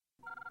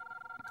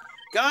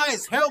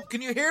Guys, help!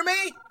 Can you hear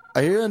me?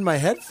 I hear in my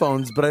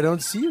headphones, but I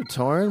don't see you,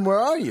 Torin. Where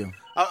are you?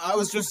 I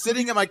was just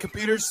sitting at my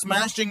computer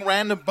smashing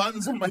random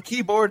buttons on my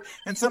keyboard,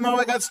 and somehow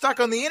I got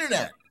stuck on the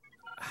internet.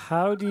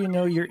 How do you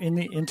know you're in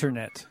the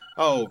internet?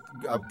 Oh,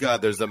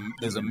 God, there's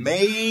a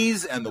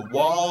maze, and the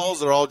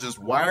walls are all just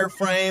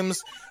wireframes.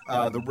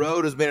 The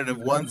road is made out of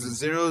ones and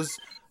zeros.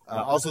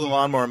 Also, the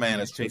lawnmower man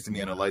is chasing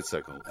me on a light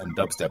cycle, and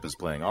dubstep is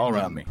playing all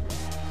around me.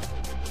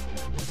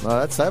 Well,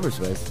 that's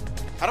cyberspace.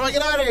 How do I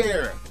get out of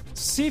here?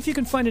 See if you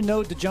can find a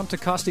note to jump to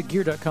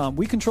causticgear.com.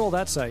 We control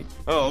that site.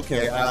 Oh,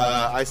 okay.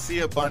 I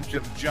see a bunch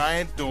of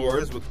giant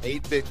doors with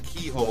 8-bit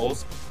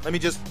keyholes. Let me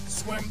just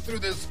swim through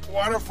this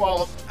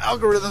waterfall of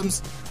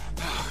algorithms.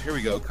 Here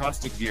we go,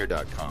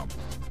 causticgear.com.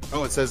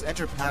 Oh, it says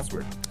enter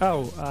password.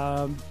 Oh,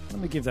 let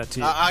me give that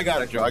to you. I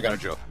got it, Joe.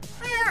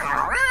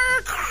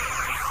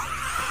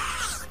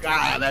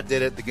 Ah, that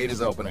did it. The gate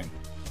is opening.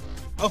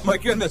 Oh, my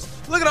goodness.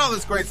 Look at all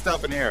this great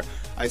stuff in here.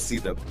 I see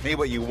the Pay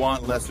What You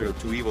Want, Lesser of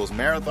Two Evils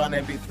Marathon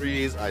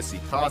MP3s. I see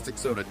Caustic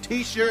Soda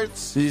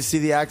t-shirts. Did you see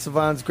the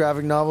Axavans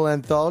graphic novel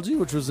anthology,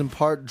 which was in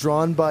part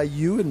drawn by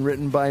you and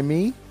written by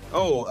me?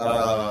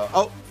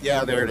 Oh,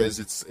 yeah, there it is.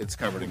 It's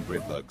covered in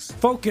grid bugs.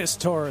 Focus,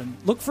 Torin.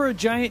 Look for a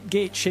giant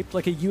gate shaped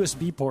like a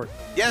USB port.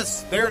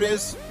 Yes, there it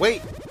is.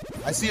 Wait,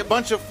 I see a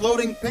bunch of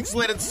floating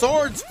pixelated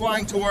swords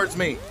flying towards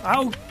me.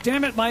 Oh,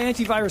 damn it, my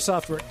antivirus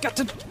software. Got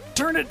to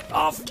turn it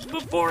off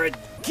before it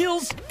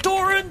kills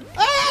Torin.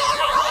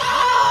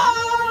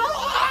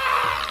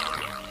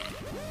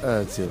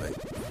 It's too late.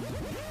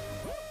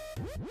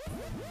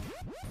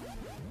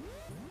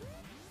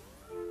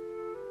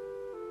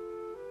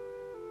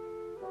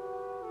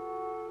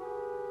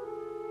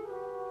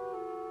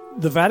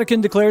 The Vatican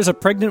declares a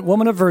pregnant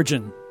woman a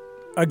virgin.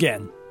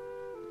 Again.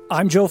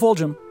 I'm Joe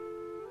Foljam.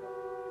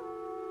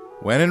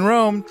 When in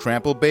Rome,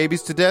 trample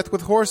babies to death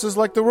with horses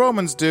like the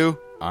Romans do.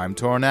 I'm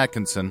Torrin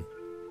Atkinson.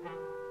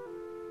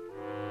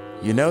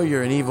 You know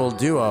you're an evil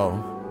duo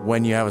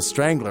when you have a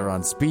strangler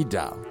on speed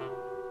dial.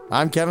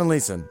 I'm Kevin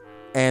Leeson,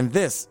 and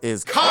this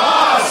is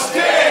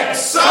Caustic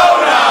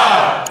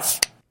Soda!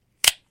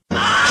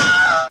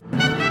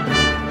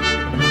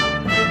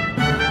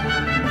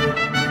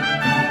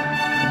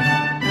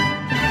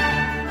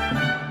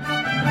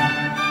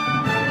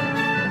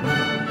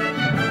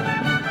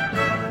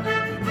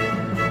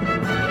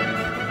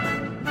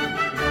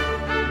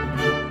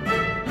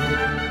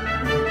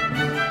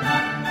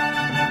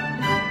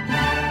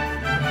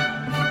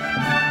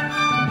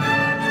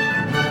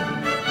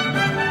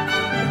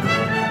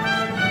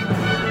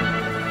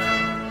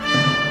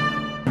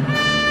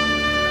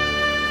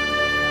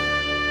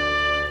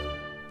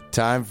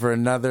 time for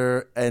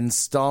another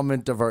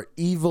installment of our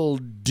Evil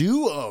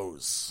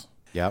Duos.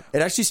 Yep.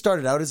 It actually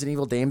started out as an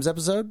Evil Dames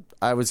episode.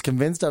 I was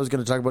convinced I was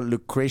going to talk about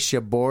Lucretia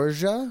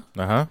Borgia.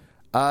 Uh-huh.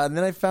 And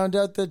then I found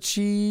out that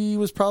she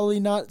was probably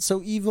not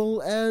so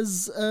evil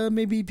as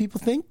maybe people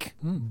think.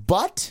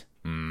 But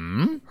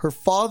her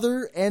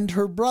father and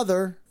her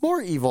brother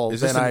more evil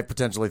than I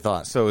potentially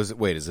thought. So is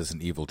this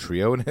an evil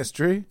trio in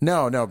history?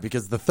 No,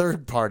 because the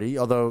third party,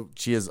 although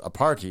she is a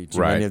party to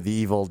many of the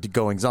evil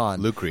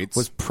goings-on, Lucrece,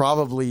 was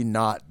probably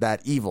not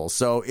that evil.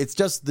 So it's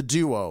just the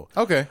duo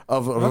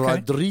of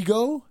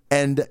Rodrigo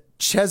and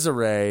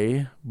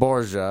Cesare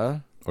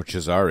Borgia. Or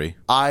Cesare.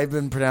 I've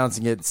been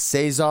pronouncing it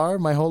Cesar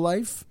my whole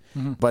life.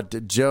 Mm-hmm.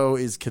 But Joe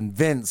is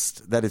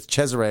convinced that it's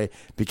Cesare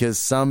because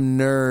some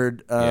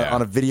nerd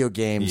on a video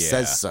game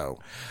says so.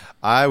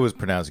 I was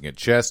pronouncing it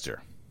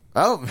Chester.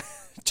 Oh,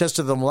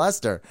 Chester the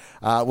Molester.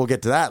 We'll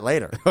get to that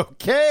later.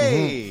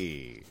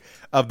 Okay. Mm-hmm.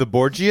 Of the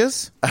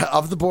Borgias?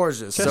 Of the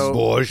Borgias. So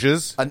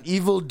Borgias. An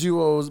Evil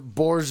Duo's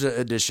Borgia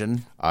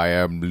edition. I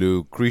am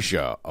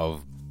Lucretia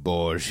of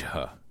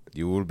Borgia.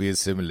 You will be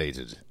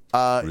assimilated.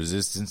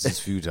 Resistance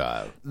is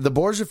futile. The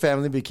Borgia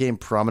family became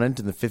prominent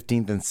in the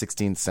 15th and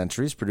 16th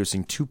centuries,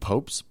 producing two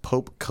popes,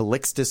 Pope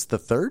Calixtus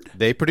III.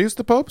 They produced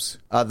the popes?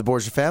 The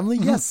Borgia family,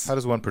 yes. How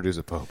does one produce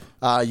a pope?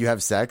 You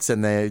have sex,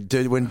 and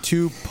when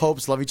two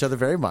popes love each other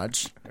very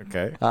much,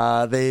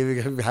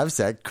 they have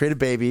sex, create a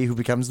baby who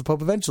becomes the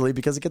pope eventually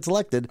because it gets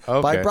elected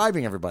by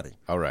bribing everybody.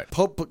 All right.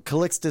 Pope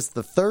Calixtus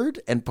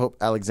III and Pope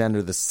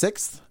Alexander VI,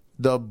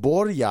 the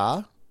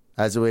Borgia,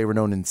 as they were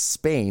known in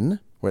Spain,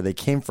 where they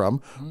came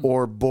from,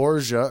 or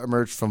Borgia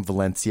emerged from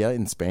Valencia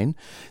in Spain.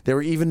 There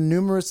were even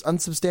numerous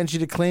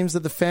unsubstantiated claims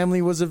that the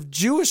family was of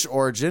Jewish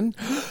origin.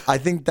 I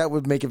think that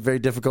would make it very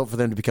difficult for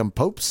them to become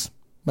popes.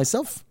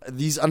 Myself.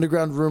 These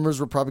underground rumors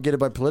were propagated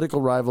by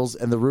political rivals,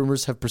 and the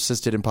rumors have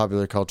persisted in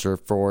popular culture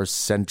for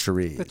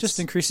centuries. That just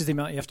increases the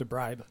amount you have to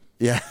bribe.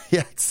 Yeah,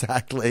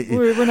 exactly.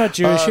 We're not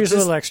Jewish. Here's a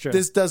little extra.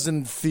 This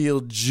doesn't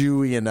feel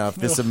Jewy enough,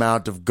 this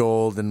amount of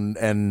gold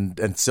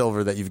and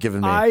silver that you've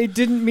given me. I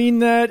didn't mean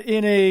that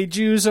in a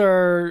Jews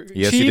are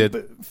cheap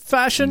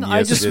fashion. Yes,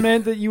 I just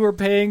meant that you were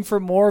paying for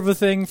more of a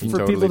thing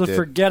for people to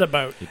forget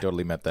about. He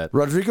totally meant that.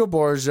 Rodrigo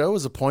Borgia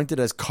was appointed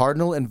as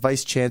Cardinal and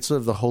Vice Chancellor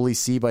of the Holy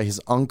See by his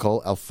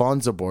uncle,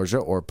 Alfonso Borgia,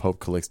 or Pope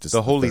Calixtus III.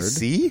 The Holy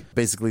See?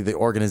 Basically the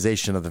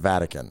organization of the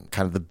Vatican,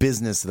 kind of the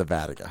business of the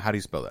Vatican. How do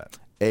you spell that?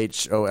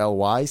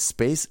 Holy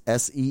space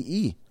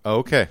SEE.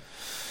 Okay.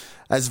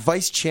 As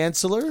Vice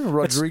Chancellor,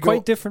 It's Rodrigo...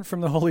 quite different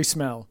from the holy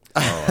smell.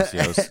 Oh,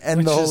 yes. and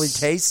the Which Holy is-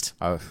 Taste.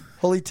 I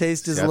Holy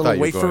Taste is a thought little you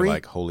were going wafery.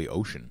 like Holy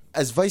Ocean.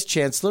 As Vice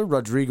Chancellor,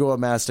 Rodrigo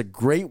amassed a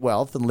great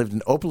wealth and lived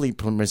an openly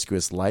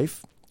promiscuous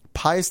life.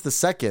 Pius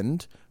II,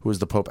 who was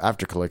the Pope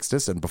after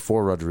Calixtus and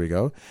before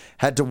Rodrigo,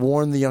 had to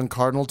warn the young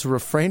cardinal to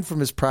refrain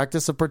from his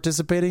practice of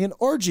participating in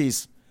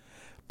orgies.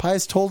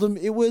 Pius told him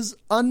it was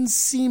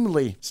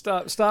unseemly.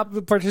 Stop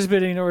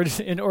participating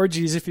in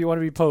orgies if you want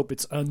to be pope.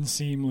 It's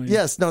unseemly.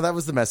 Yes, no, that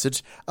was the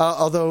message.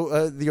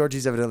 Although the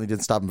orgies evidently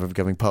didn't stop him from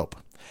becoming pope.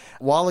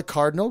 While a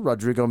cardinal,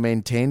 Rodrigo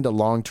maintained a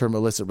long-term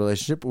illicit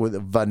relationship with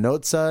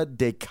Vanozza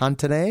de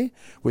Cantane,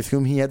 with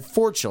whom he had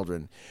 4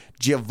 children: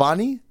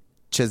 Giovanni,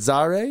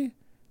 Cesare,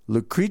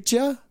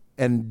 Lucrezia,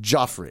 and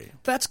Joffrey.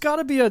 That's got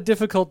to be a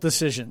difficult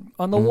decision.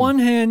 On the one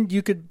hand,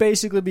 you could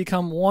basically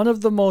become one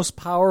of the most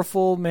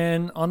powerful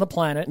men on the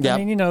planet. Yeah.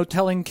 I mean,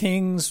 telling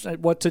kings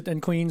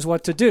and queens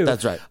what to do.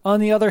 That's right. On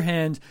the other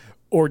hand,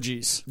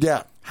 orgies.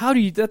 Yeah. How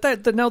do you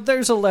now?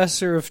 There's a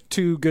lesser of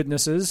two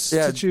goodnesses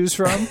to choose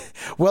from.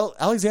 Well,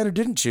 Alexander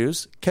didn't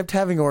choose, kept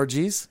having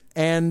orgies,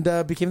 and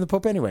became the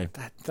Pope anyway.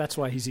 That's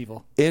why he's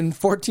evil. In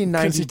 'Cause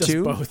he does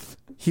 1492, both.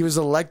 he was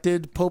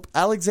elected Pope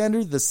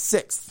Alexander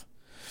VI.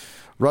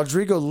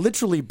 Rodrigo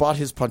literally bought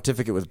his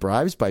pontificate with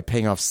bribes by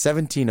paying off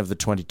 17 of the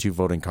 22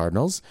 voting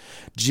cardinals.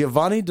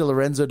 Giovanni di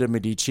Lorenzo de'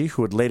 Medici,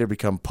 who would later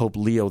become Pope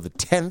Leo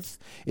X,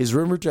 is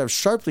rumored to have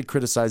sharply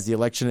criticized the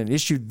election and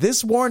issued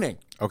this warning.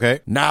 Okay.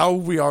 Now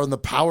we are in the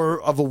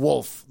power of a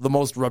wolf, the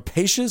most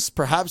rapacious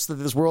perhaps that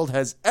this world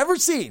has ever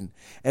seen.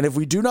 And if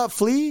we do not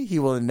flee, he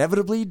will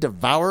inevitably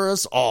devour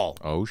us all.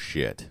 Oh,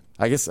 shit.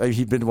 I guess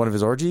he'd been to one of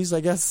his orgies,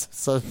 I guess.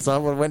 So that's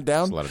what went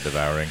down. That's a lot of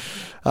devouring.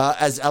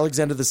 As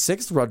Alexander VI,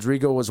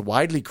 Rodrigo was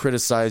widely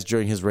criticized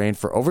during his reign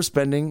for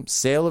overspending,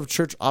 sale of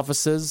church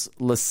offices,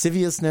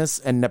 lasciviousness,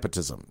 and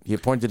nepotism. He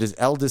appointed his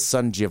eldest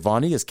son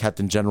Giovanni as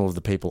captain general of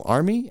the papal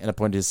army and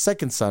appointed his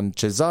second son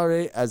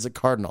Cesare as a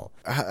cardinal.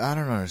 I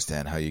don't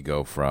understand how you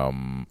go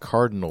from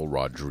Cardinal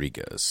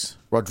Rodriguez.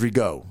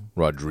 Rodrigo.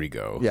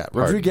 Yeah,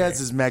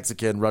 Rodriguez is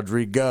Mexican.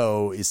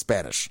 Rodrigo is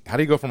Spanish. How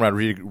do you go from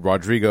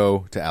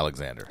Rodrigo to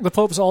Alexander? The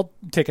popes all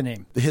take a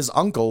name, His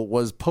uncle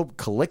was Pope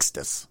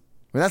Calixtus.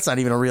 I mean, that's not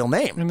even a real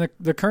name. and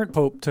the current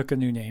pope took a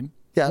new name.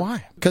 Yeah.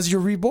 Why? Because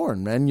you're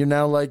reborn, man. You're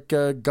now like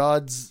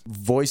God's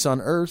voice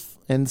on earth.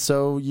 And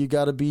so you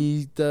got to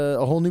be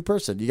a whole new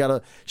person. You got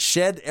to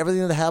shed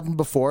everything that happened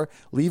before,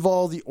 leave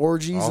all the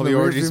orgies, All and the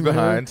orgies rearview mirror.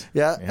 behind.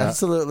 Yeah, Yeah.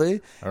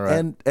 absolutely. All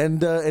right.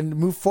 And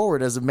move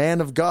forward as a man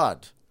of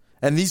God.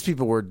 And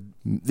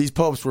these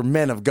popes were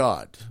men of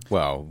God.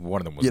 Well,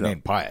 one of them was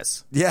named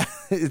Pius. Yeah,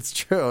 it's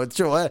true. It's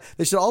true.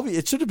 They should all be.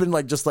 It should have been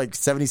like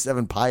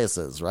 77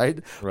 Piuses,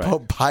 right? Right.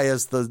 Pope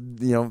Pius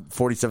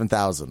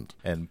 47,000.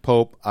 And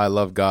Pope, I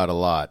love God a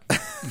lot.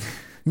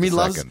 Me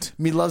Second.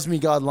 loves me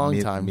God long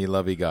time. Me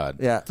lovey God.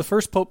 Yeah. The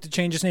first pope to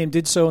change his name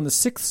did so in the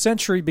 6th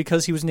century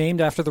because he was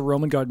named after the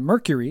Roman god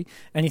Mercury,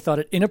 and he thought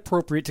it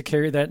inappropriate to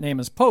carry that name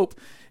as pope.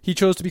 He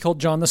chose to be called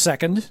John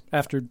II,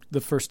 after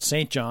the first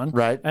Saint John.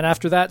 Right. And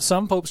after that,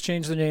 some popes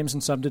changed their names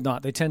and some did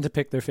not. They tend to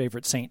pick their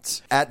favorite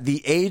saints. At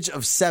the age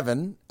of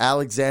 7,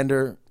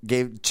 Alexander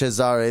gave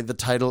Cesare the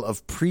title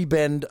of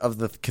prebend of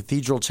the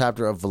cathedral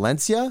chapter of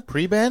Valencia.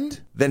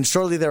 Prebend? Then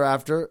shortly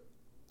thereafter,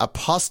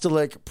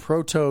 apostolic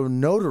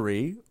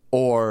protonotary,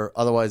 or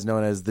otherwise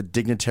known as the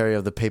dignitary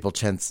of the papal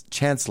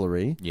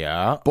chancellery.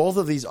 Yeah. Both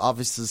of these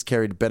offices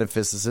carried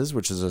benefices,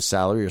 which is a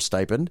salary or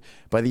stipend.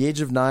 By the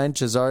age of 9,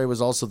 Cesare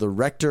was also the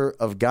rector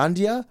of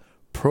Gandia,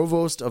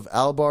 provost of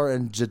Albar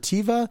and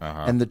Jativa,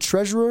 and the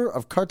treasurer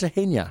of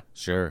Cartagena.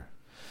 Sure.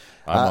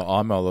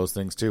 I'm all those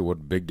things too. What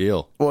a big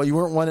deal. Well, you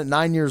weren't one at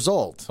 9 years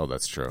old. Oh,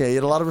 that's true. Yeah, you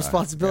had a lot of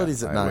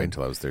responsibilities at 9. I waited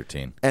until I was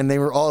 13. And they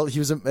were all,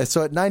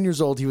 so at 9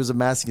 years old, he was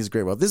amassing his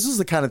great wealth. This was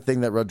the kind of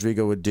thing that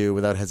Rodrigo would do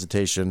without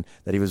hesitation,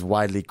 that he was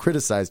widely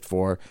criticized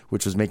for,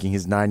 which was making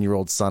his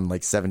 9-year-old son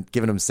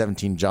giving him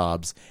 17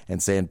 jobs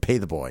and saying, pay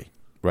the boy.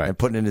 Right. And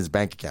putting it in his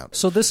bank account.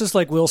 So this is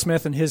like Will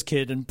Smith and his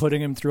kid and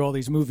putting him through all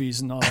these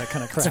movies and all that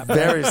kind of crap.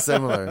 Very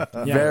similar.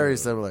 Very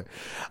similar.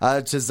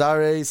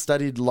 Cesare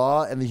studied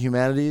law and the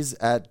humanities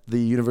at the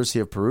University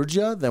of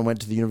Perugia, then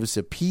went to the University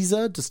of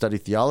Pisa to study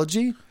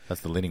theology.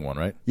 That's the leaning one,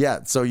 right?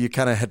 Yeah, so you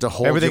kind of had to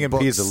hold Everything your in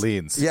books. Pisa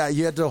leans. Yeah,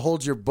 you had to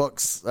hold your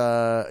books,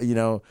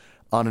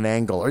 on an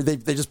angle. Or they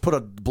just put a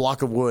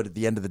block of wood at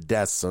the end of the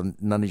desk so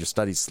none of your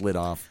studies slid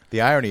off. The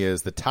irony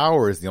is the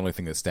tower is the only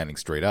thing that's standing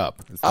straight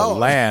up. It's the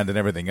land and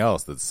everything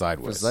else that's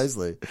sideways.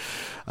 Precisely.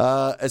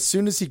 As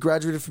soon as he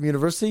graduated from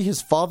university,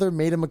 his father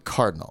made him a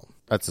cardinal.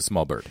 That's a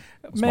small bird.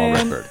 A small Man.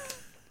 red bird.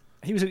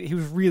 He was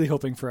really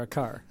hoping for a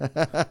car.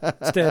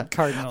 Instead,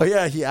 cardinal. Oh,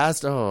 yeah, he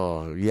asked for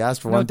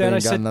No, one Dad, thing I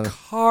and got said another.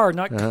 car,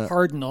 not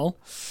cardinal.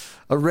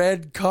 A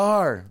red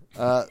car.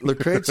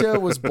 Lucrezia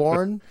was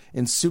born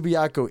in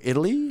Subiaco,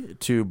 Italy,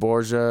 to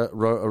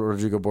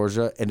Rodrigo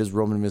Borgia and his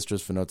Roman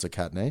mistress Vanozza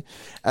Catane.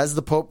 As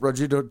the Pope,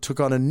 Rodrigo took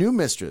on a new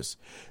mistress,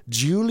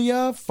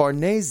 Giulia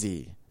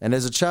Farnese, And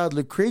as a child,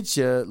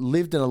 Lucrezia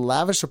lived in a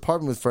lavish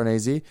apartment with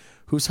Farnese,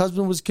 whose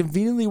husband was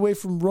conveniently away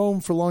from Rome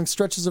for long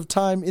stretches of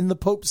time in the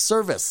Pope's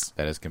service.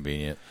 That is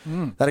convenient.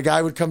 That a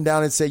guy would come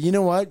down and say, you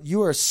know what?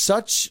 You are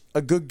such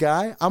a good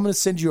guy. I'm going to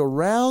send you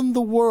around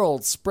the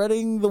world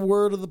spreading the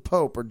word of the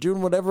Pope or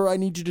doing whatever I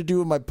need you to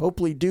do in my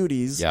popely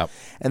duties. Yep.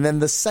 And then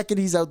the second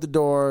he's out the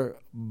door,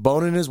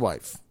 boning his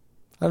wife.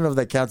 I don't know if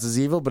that counts as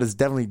evil, but it's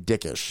definitely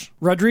dickish.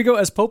 Rodrigo,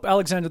 as Pope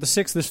Alexander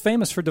VI, is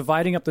famous for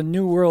dividing up the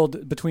New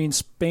World between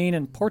Spain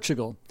and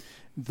Portugal.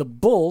 The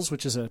bulls,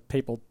 which is a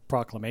papal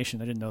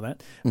proclamation, I didn't know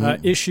that,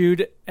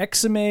 issued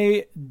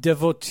Exime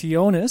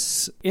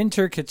Devotionis,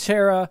 Inter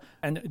Caetera,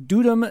 and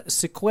Dudum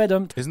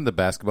Sequedum. Isn't the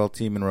basketball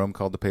team in Rome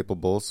called the Papal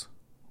Bulls?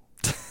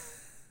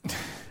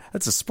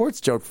 That's a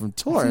sports joke from Oh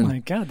Torn. my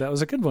God, that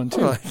was a good one,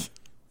 too.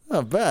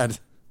 Not bad.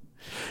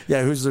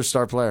 Yeah, who's their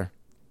star player?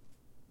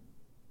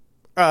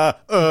 I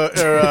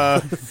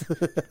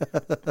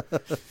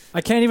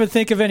can't even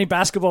think of any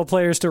basketball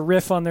players to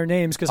riff on their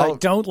names because I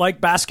don't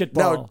like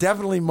basketball. No,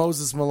 definitely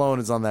Moses Malone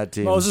is on that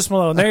team. Moses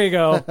Malone. There you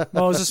go.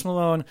 Moses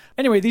Malone.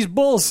 Anyway, these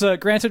bulls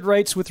granted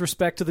rights with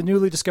respect to the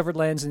newly discovered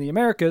lands in the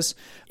Americas.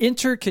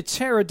 Inter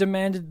Caetera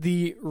demanded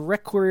the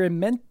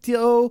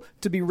requerimiento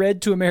to be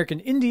read to American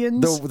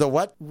Indians. The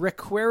what?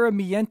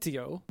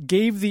 Requerimiento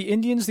gave the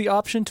Indians the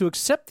option to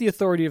accept the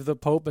authority of the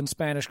Pope and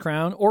Spanish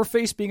crown or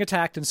face being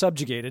attacked and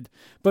subjugated.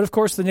 But of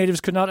course, the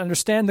natives could not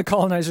understand the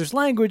colonizers'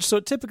 language, so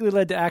it typically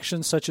led to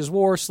actions such as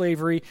war,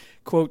 slavery,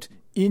 quote,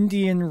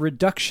 Indian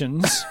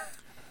reductions,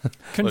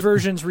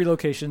 conversions,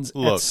 relocations,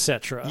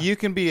 etc. You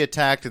can be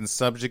attacked and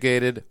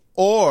subjugated,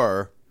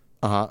 or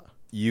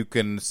you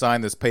can sign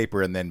this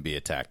paper and then be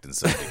attacked and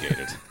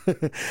subjugated.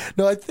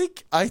 No, I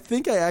think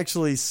I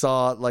actually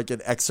saw like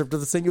an excerpt of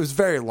this thing. It was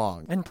very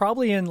long. And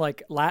probably in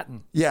like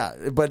Latin. Yeah,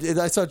 but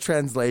I saw a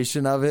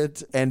translation of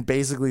it, and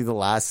basically the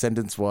last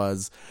sentence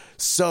was,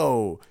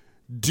 so,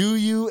 do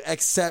you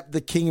accept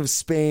the King of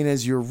Spain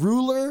as your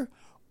ruler,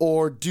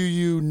 or do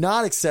you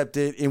not accept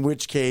it, in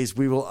which case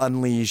we will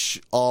unleash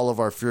all of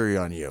our fury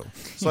on you?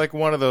 It's like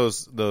one of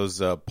those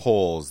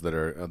polls that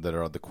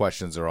are the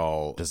questions are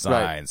all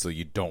designed so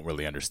you don't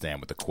really understand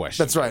what the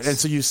question That's right. is. And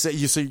so you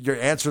say your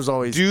answer is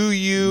always, do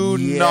you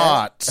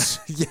not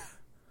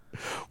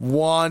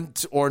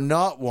want or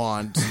not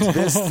want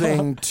this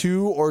thing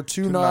to or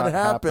to not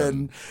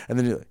happen? And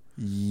then you're like,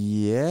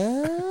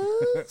 yes.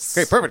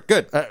 Okay, perfect.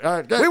 Good.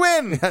 Good. We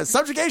win.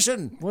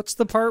 Subjugation. What's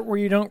the part where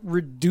you don't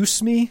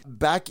reduce me?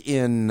 Back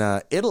in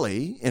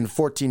Italy in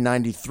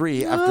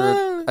 1493,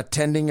 after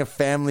attending a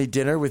family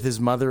dinner with his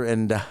mother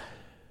and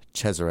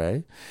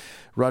Cesare,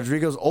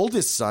 Rodrigo's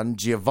oldest son,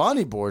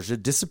 Giovanni Borgia,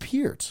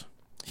 disappeared.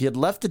 He had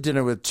left the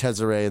dinner with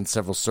Cesare and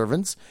several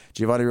servants.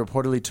 Giovanni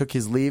reportedly took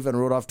his leave and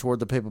rode off toward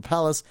the papal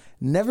palace,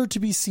 never to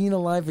be seen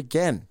alive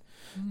again.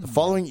 The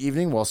following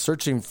evening, while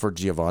searching for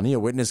Giovanni, a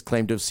witness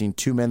claimed to have seen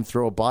two men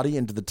throw a body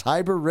into the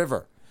Tiber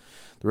River.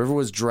 The river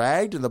was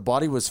dragged, and the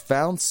body was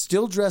found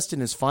still dressed in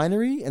his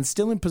finery and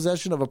still in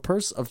possession of a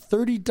purse of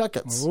 30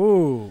 ducats.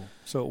 Ooh,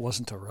 so it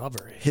wasn't a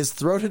robbery. His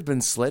throat had been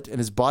slit, and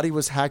his body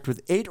was hacked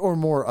with 8 or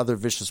more other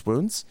vicious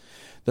wounds.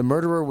 The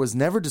murderer was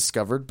never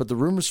discovered, but the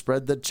rumor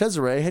spread that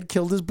Cesare had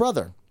killed his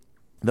brother.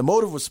 The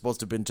motive was supposed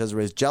to have been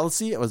Cesare's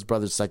jealousy of his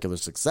brother's secular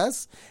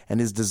success and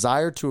his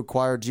desire to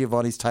acquire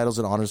Giovanni's titles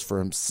and honors for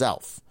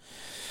himself.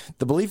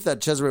 The belief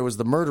that Cesare was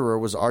the murderer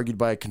was argued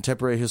by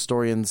contemporary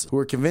historians who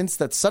were convinced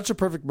that such a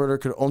perfect murder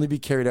could only be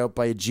carried out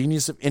by a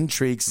genius of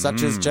intrigue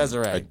such as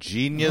Cesare. A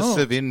genius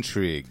of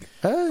intrigue.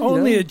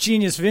 Only a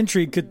genius of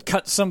intrigue could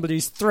cut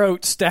somebody's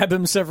throat, stab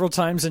him several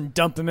times, and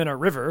dump him in a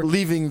river.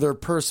 Leaving their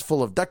purse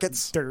full of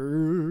ducats.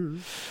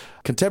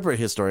 Contemporary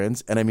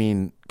historians, and I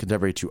mean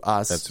contemporary to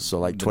us, so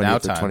like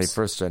 20th and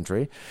 21st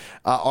century,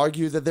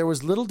 argue that there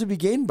was little to be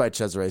gained by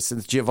Cesare,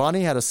 since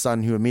Giovanni had a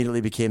son who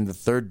immediately became the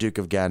third Duke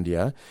of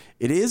Gandia.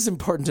 It is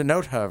important to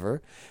note,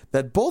 however,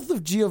 that both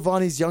of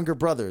Giovanni's younger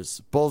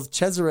brothers, both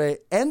Cesare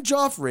and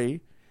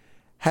Geoffrey,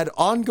 had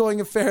ongoing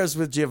affairs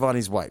with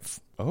Giovanni's wife.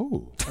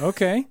 Oh.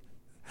 Okay.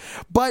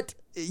 But,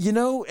 you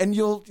know, and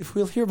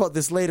we'll hear about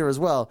this later as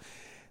well,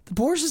 the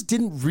Borgias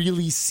didn't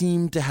really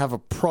seem to have a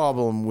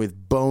problem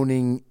with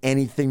boning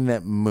anything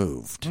that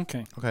moved.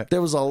 Okay.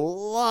 There was a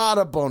lot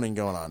of boning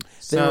going on.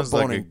 They were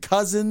boning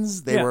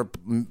cousins. They were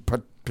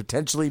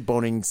potentially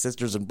boning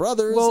sisters and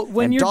brothers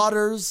and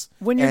daughters.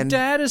 When your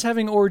dad is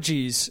having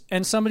orgies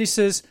and somebody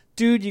says,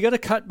 dude, you got to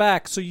cut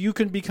back so you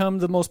can become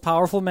the most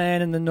powerful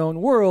man in the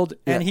known world,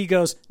 and he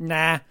goes,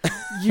 nah,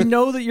 you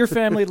know that your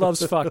family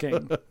loves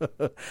fucking.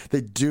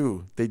 They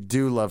do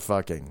love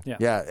fucking.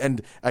 Yeah,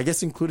 and I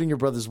guess including your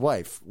brother's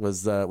wife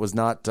was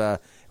not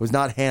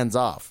hands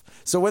off.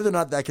 So whether or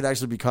not that could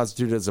actually be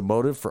constituted as a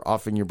motive for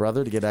offing your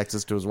brother to get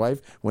access to his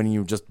wife when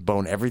you just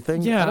bone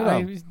everything, I don't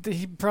know.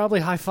 He probably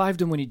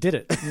high-fived him when he did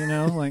it, you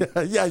know? Like,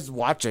 yeah, he's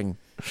watching.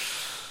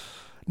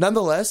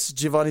 Nonetheless,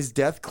 Giovanni's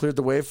death cleared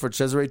the way for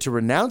Cesare to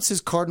renounce his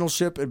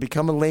cardinalship and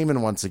become a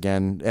layman once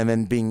again, and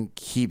then being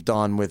heaped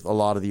on with a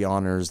lot of the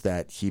honors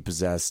that he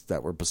possessed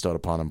that were bestowed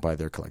upon him by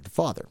their collective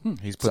father.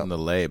 He's putting the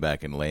lay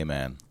back in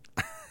layman.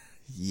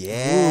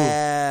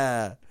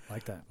 Yeah. Ooh.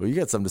 Like that. Well, you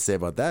got something to say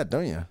about that,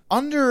 don't you?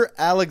 Under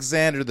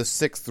Alexander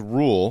VI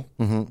rule,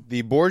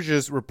 the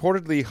Borgias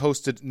reportedly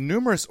hosted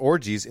numerous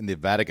orgies in the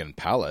Vatican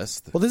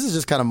Palace. Well, this is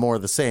just kind of more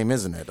of the same,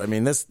 isn't it? I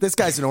mean, this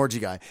guy's an orgy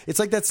guy. It's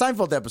like that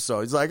Seinfeld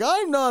episode. He's like,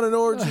 I'm not an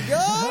orgy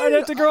guy. I'd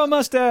have to grow a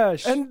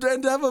mustache. And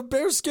have a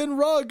bearskin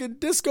rug and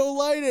disco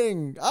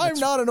lighting. I'm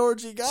not an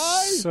orgy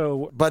guy.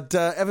 But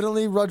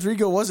evidently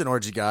Rodrigo was an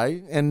orgy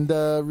guy and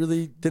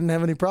really didn't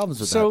have any problems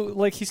with that. So,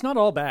 like, he's not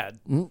all bad.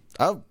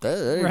 Oh,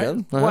 there you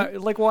Right?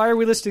 go. Why are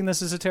we listing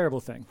this as a terrible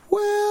thing?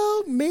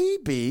 Well,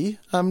 maybe.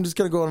 I'm just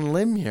going to go on a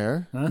limb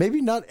here.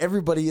 Maybe not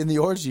everybody in the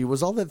orgy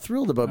was all that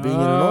thrilled about being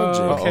in an orgy.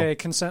 Okay,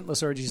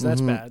 consentless orgies, that's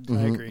bad.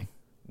 I agree.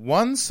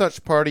 One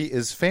such party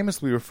is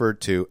famously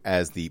referred to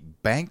as the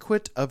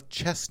Banquet of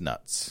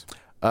Chestnuts.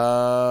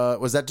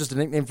 Was that just a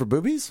nickname for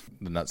boobies?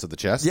 The nuts of the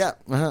chest? Yeah.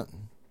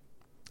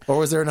 Or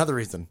was there another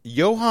reason?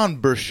 Johann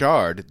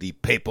Burchard, the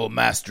papal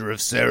master of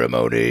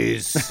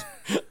ceremonies,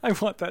 I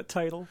want that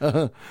title.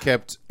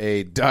 kept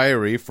a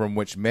diary from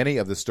which many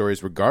of the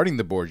stories regarding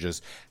the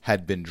Borgias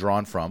had been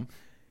drawn from.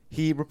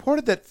 He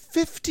reported that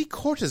 50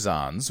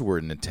 courtesans were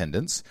in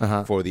attendance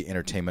for the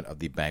entertainment of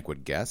the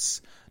banquet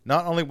guests.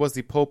 Not only was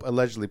the Pope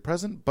allegedly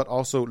present, but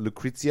also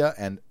Lucrezia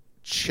and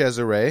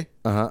Cesare.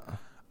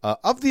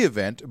 Of the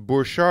event,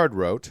 Burchard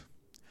wrote,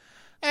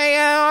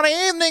 on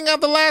the evening of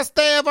the last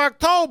day of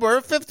October,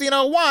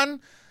 1501,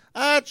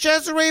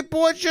 Cesare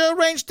Borgia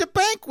arranged a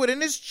banquet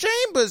in his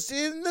chambers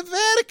in the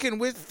Vatican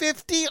with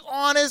 50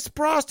 honest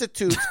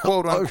prostitutes,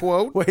 quote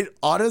unquote. Wait,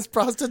 honest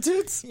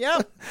prostitutes?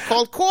 Yeah,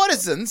 called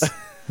courtesans,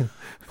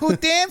 who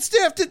danced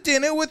after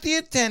dinner with the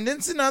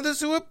attendants and others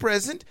who were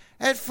present,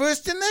 at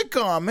first in their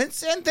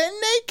garments and then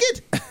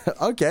naked.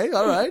 Okay,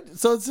 all right.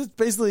 So it's just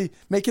basically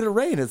making it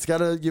rain.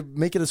 You're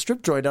making a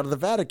strip joint out of the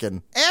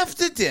Vatican.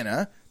 After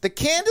dinner, the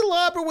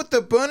candelabra with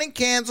the burning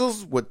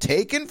candles were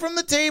taken from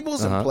the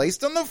tables and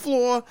placed on the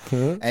floor,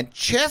 and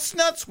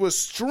chestnuts were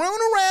strewn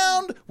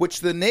around,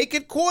 which the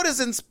naked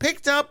courtesans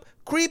picked up,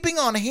 creeping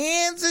on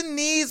hands and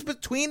knees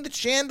between the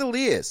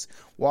chandeliers.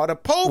 While the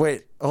Pope...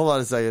 Wait, hold on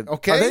a second.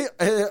 Okay.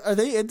 Are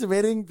they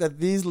intimating that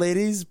these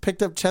ladies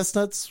picked up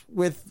chestnuts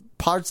with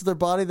parts of their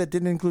body that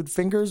didn't include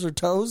fingers or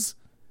toes?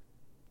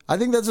 I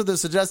think that's what they're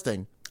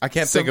suggesting. I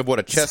can't think of what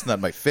a chestnut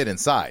might fit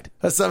inside.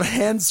 Some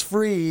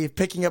hands-free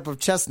picking up of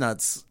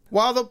chestnuts.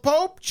 While the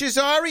Pope,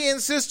 Cesare,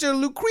 and Sister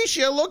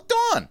Lucretia looked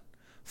on.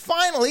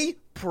 Finally,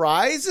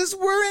 prizes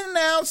were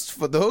announced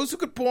for those who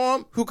could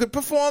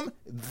perform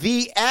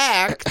the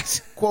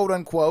act, quote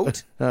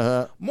unquote,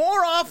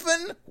 more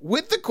often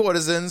with the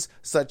courtesans,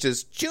 such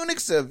as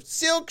tunics of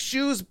silk,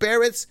 shoes,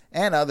 berets,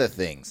 and other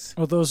things.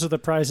 Well, those are the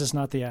prizes,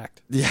 not the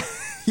act. Yeah.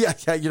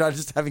 You're not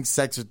just having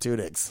sex with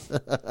tunics.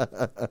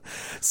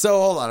 So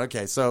hold on.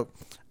 Okay, so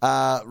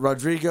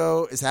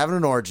Rodrigo is having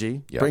an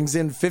orgy, brings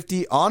in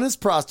 50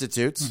 honest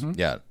prostitutes.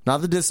 Yeah.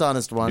 Not the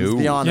dishonest ones,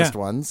 the honest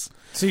ones.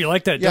 So you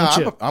like that, Yeah,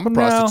 don't you? I'm a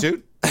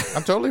prostitute.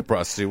 I'm totally a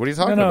prostitute. What are you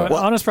talking No,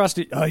 about? honest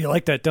prostitute. Oh, you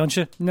like that, don't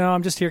you? No,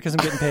 I'm just here because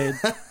I'm getting paid.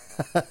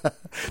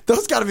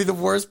 Those got to be the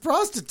worst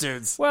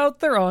prostitutes. Well,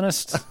 they're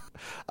honest.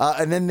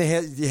 And then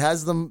he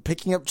has them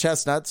picking up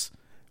chestnuts,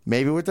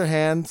 maybe with their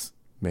hands,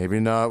 maybe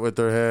not with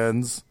their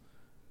hands.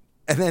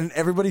 And then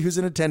everybody who's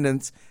in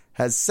attendance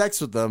has sex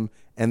with them,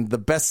 and the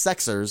best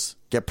sexers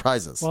get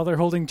prizes. While they're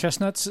holding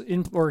chestnuts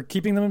in or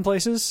keeping them in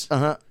places?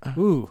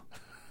 Ooh.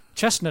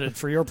 Chestnutted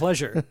for your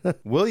pleasure.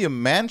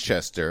 William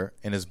Manchester,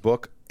 in his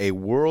book A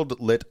World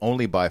Lit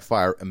Only by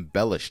Fire,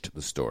 embellished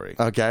the story.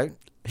 Okay.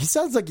 He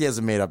sounds like he has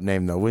a made-up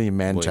name, though. William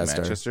Manchester. William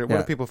Manchester? What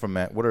are people from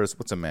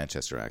what's a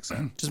Manchester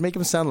accent? Just make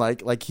him sound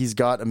like he's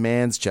got a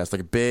man's chest,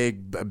 like a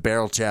big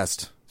barrel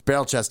chest.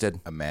 Barrel-chested.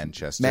 A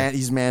Manchester.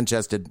 He's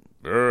man-chested.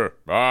 I'm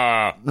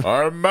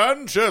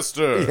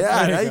Manchester.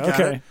 Yeah, now you got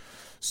it.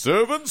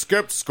 Servants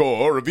kept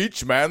score of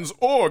each man's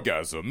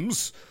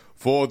orgasms,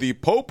 for the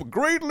Pope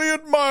greatly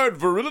admired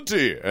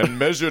virility and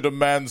measured a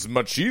man's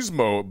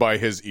machismo by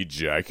his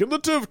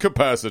ejaculative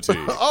capacity.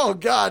 Oh,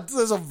 God.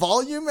 There's a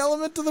volume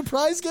element to the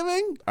prize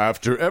giving?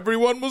 After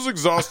everyone was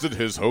exhausted,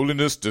 His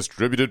Holiness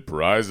distributed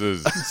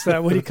prizes. Is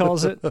that what he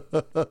calls it?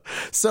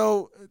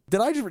 So, did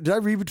I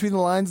read between the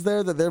lines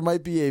there that there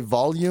might be a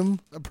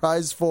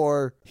prize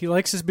for... He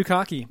likes his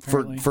bukkake,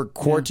 apparently. For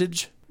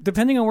quartage? Yeah.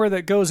 Depending on where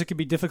that goes, it could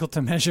be difficult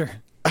to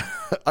measure.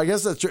 I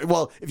guess that's true.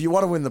 Well, if you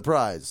want to win the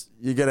prize,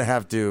 you're going to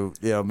have to,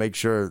 make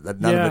sure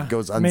that none of it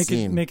goes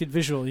unseen. Make it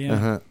visual,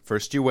 yeah.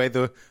 First you weigh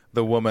the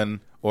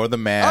woman or the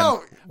man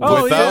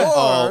without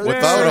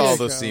all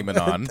the semen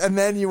on. And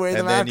then you weigh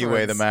them afterwards. And then you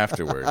weigh them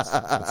afterwards.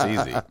 It's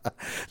easy.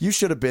 You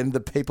should have been the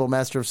papal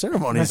master of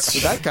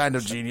ceremonies. That kind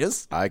of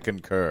genius. I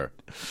concur.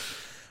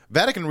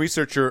 Vatican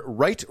researcher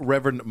Right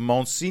Reverend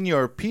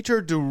Monsignor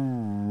Peter de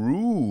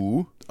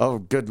Roo. Oh,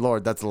 good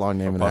Lord, that's a long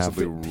name and a half.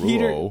 Possibly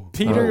Ruo.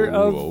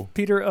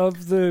 Peter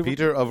of the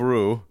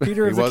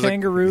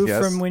kangaroo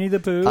from Winnie the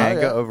Pooh.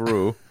 Anga of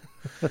Roo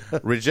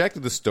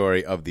rejected the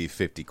story of the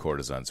 50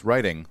 courtesans,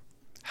 writing,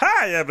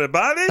 Hi,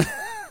 everybody.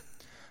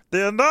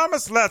 The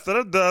enormous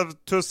letter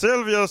to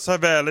Silvio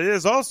Savelli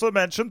is also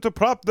mentioned to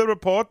prop the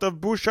report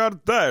of Bouchard's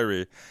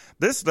diary.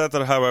 This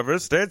letter, however,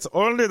 states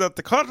only that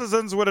the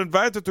courtesans were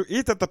invited to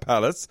eat at the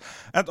palace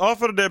and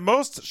offered a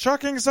most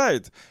shocking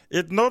sight.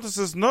 It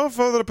notices no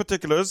further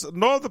particulars,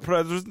 nor the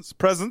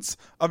presence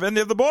of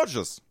any of the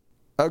Borgias.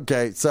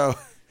 Okay, so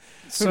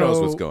Who knows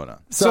what's going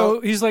on?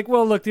 So he's like,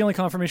 well, look, the only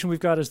confirmation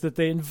we've got is that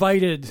they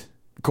invited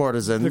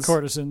courtesans. the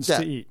courtesans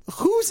to eat.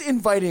 Who's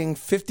inviting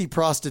 50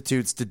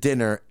 prostitutes to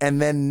dinner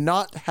and then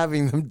not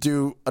having them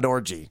do an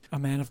orgy? A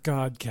man of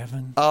God,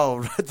 Kevin.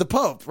 Oh, the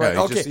Pope, right?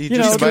 Yeah, okay. he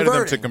just invited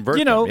them to convert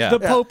You know, them. Yeah. the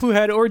Pope who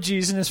had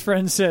orgies, and his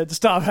friend said,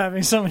 stop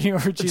having so many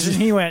orgies, and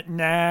he went,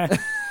 nah.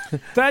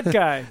 That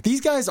guy.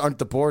 These guys aren't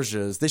the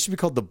Borgias. They should be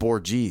called the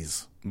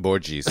Borgies.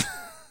 Borgies.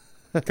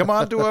 Come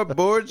on to our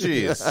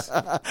Borgies.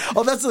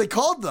 Oh, that's what they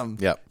called them.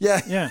 Yep.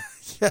 Yeah. Yeah.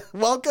 Yeah.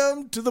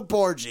 Welcome to the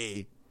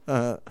Borgie.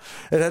 It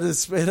had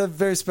a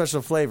very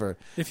special flavor.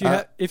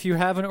 If you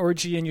have an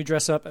orgy and you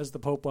dress up as the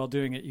Pope while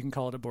doing it, you can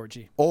call it a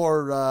Borgie.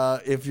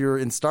 Or if you're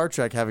in Star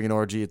Trek having an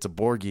orgy, it's a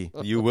Borgie.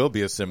 You will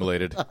be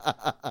assimilated.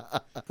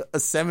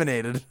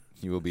 Asseminated.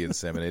 You will be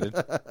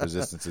inseminated.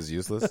 Resistance is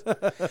useless.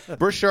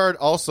 Burchard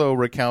also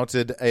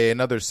recounted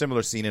another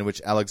similar scene in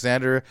which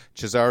Alexander,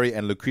 Cesare,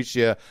 and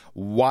Lucretia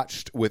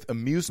watched with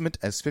amusement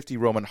as 50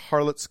 Roman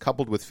harlots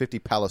coupled with 50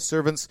 palace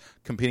servants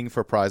competing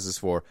for prizes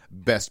for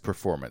best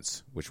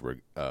performance, which were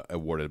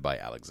awarded by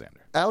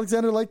Alexander.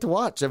 Alexander liked to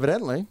watch,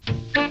 evidently.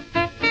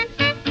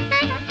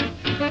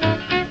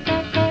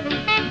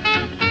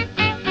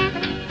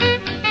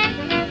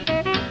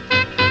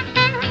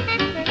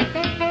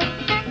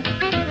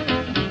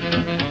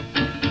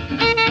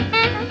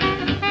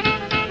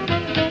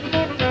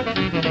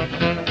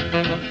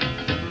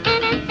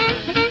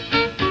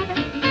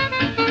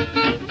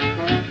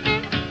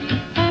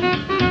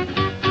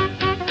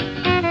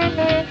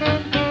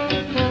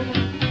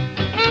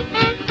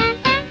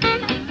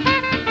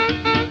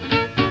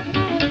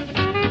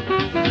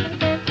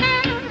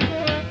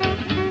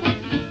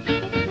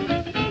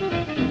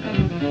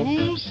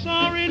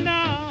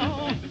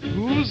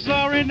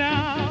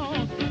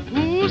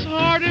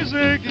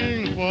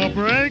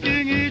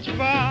 Breaking each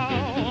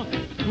vow.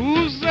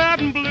 Who's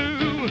sad and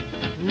blue?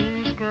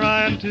 Who's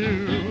crying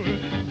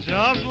too?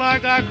 Just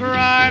like I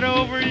cried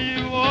over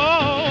you.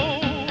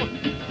 Oh,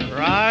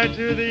 right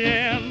to the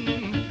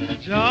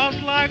end.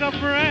 Just like a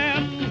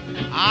friend,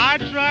 I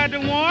tried to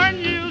warn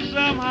you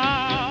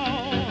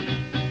somehow.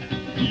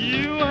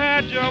 You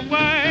had your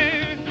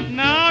way,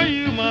 now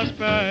you must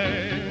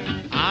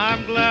pay.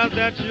 I'm glad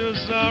that you're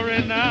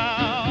sorry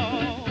now.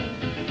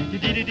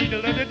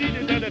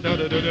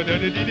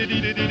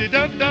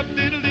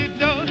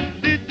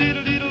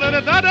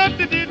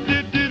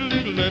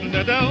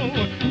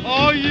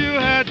 Oh, you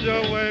had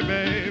your way,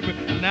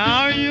 babe.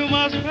 Now you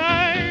must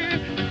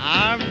pay.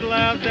 I'm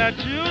glad that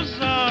you're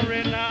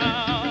sorry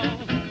now.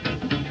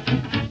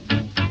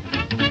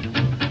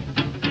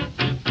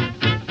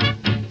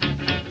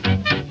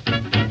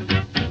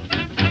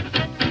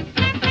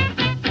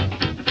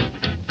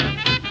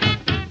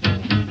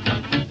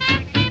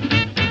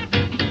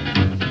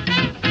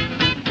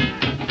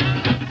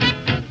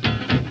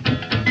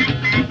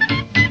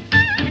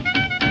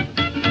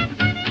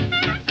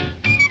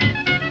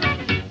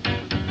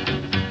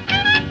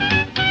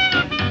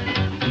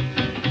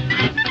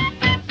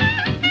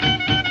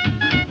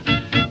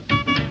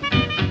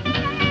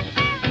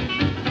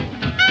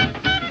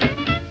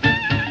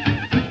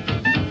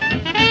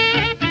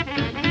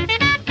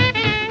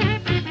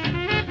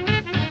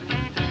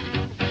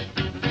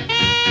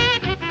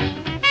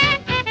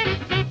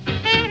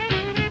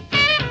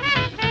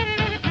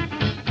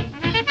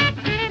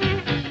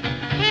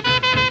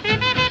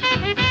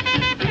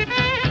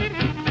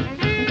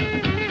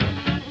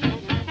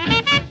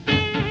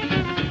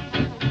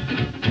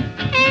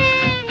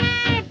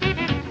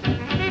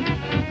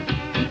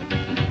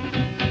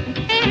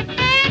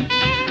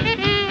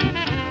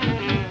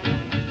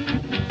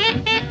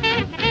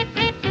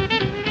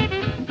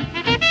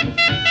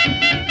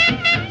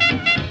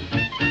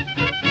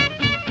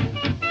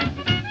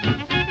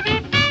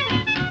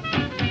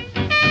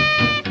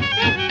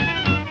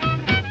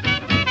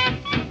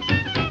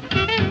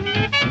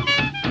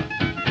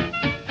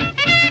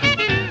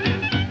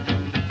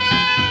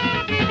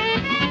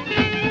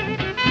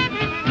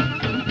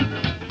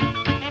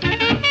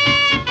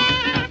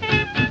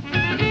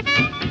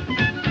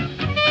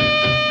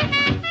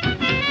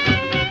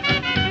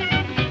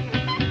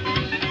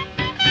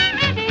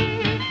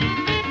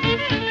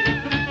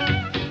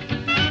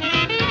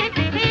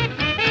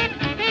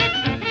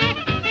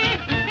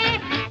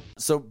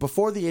 So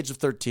before the age of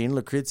 13,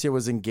 Lucrezia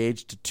was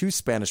engaged to 2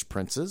 Spanish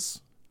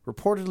princes,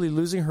 reportedly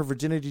losing her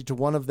virginity to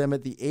one of them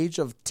at the age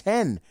of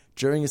 10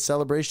 during a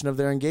celebration of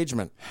their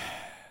engagement.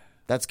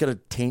 That's going to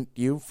taint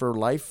you for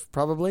life,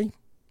 probably.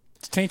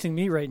 It's tainting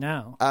me right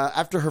now.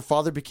 After her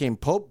father became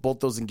pope, both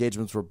those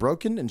engagements were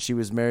broken, and she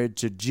was married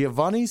to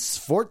Giovanni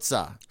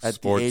Sforza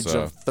at the age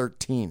of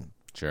 13.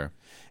 Sure.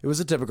 It was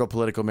a typical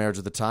political marriage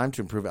of the time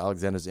to improve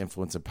Alexander's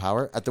influence and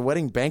power. At the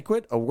wedding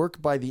banquet, a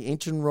work by the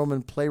ancient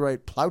Roman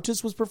playwright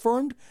Plautus was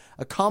performed,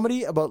 a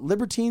comedy about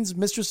libertines,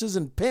 mistresses,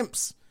 and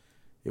pimps.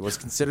 It was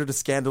considered a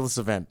scandalous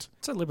event.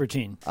 It's a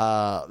libertine.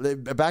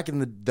 Back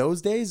in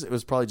those days, it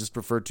was probably just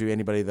referred to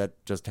anybody that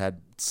just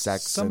had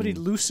sex. Somebody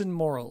loose in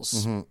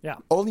morals. Yeah.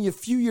 Only a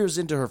few years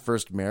into her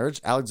first marriage,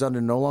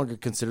 Alexander no longer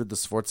considered the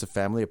Sforza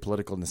family a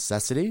political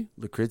necessity.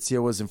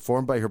 Lucrezia was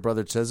informed by her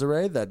brother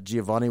Cesare that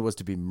Giovanni was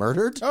to be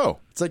murdered. Oh.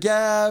 It's like,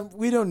 yeah,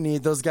 we don't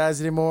need those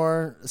guys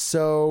anymore,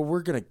 so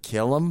we're going to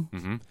kill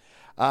them.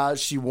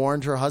 She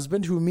warned her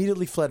husband, who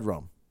immediately fled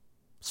Rome.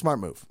 Smart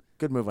move.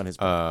 Good move on his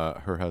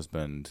part. Her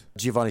husband.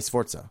 Giovanni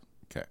Sforza.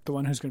 Okay. The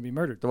one who's going to be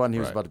murdered. The one who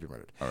was about to be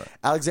murdered. All right.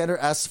 Alexander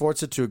asked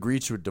Sforza to agree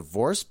to a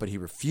divorce, but he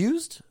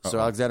refused. So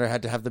Alexander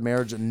had to have the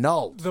marriage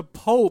annulled. The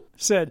Pope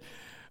said,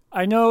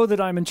 I know that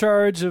I'm in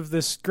charge of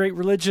this great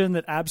religion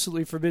that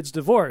absolutely forbids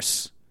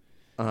divorce.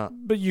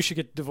 But you should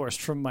get divorced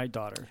from my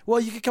daughter.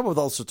 Well, you could come up with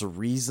all sorts of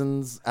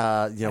reasons,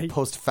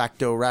 post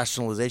facto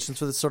rationalizations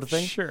for this sort of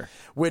thing. Sure.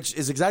 Which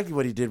is exactly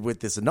what he did with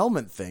this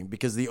annulment thing,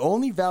 because the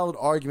only valid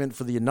argument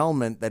for the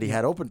annulment that he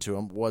had open to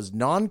him was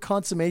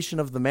non-consummation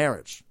of the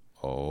marriage.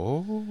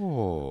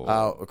 Oh.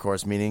 Of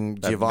course, meaning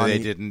Giovanni.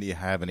 They didn't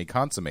have any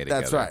consummated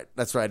That's together. right.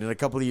 That's right. In a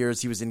couple of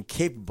years, he was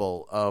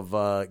incapable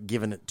of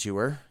giving it to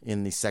her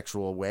in the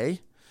sexual way.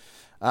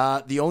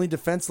 The only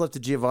defense left to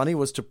Giovanni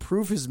was to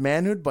prove his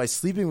manhood by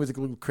sleeping with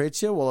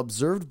Lucrezia while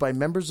observed by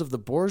members of the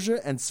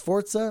Borgia and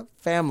Sforza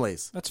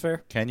families. That's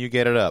fair. Can you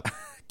get it up?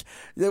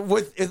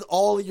 With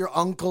all your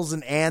uncles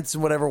and aunts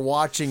and whatever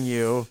watching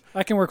you.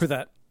 I can work with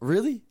that.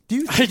 Really?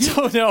 I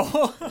don't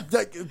know.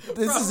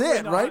 This is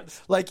it, not.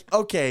 right? Like,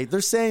 okay, they're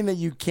saying that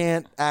you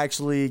can't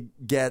actually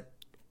get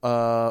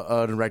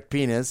an erect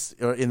penis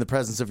in the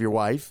presence of your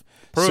wife.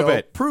 Prove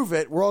it. Prove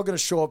it. We're all going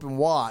to show up and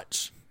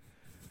watch.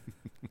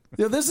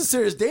 There's a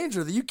serious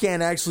danger that you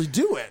can't actually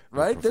do it,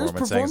 right? There's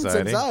performance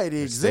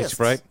anxiety exists. Stage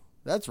fright.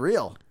 That's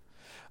real.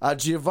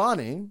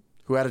 Giovanni,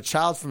 who had a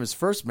child from his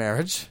first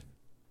marriage,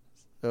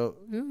 so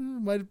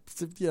might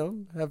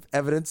have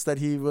evidence that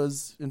he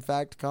was in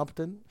fact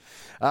competent,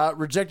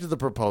 rejected the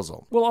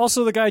proposal. Well,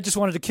 also the guy just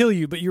wanted to kill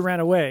you, but you ran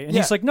away. And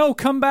Yeah. he's like, no,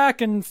 come back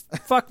and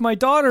fuck my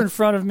daughter in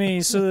front of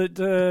me so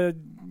that,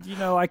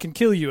 I can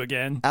kill you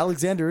again.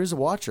 Alexander is a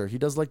watcher. He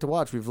does like to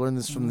watch. We've learned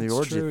this from the That's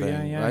orgy true.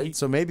 thing, Yeah. right?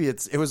 So maybe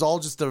it was all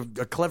just a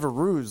clever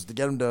ruse to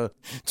get him to...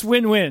 It's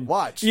win-win.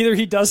 Watch. Either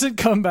he doesn't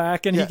come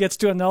back and Yeah. he gets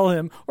to annul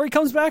him, or he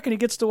comes back and he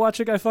gets to watch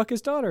a guy fuck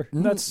his daughter.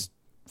 That's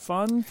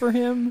fun for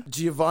him.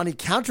 Giovanni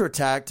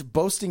counterattacked,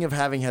 boasting of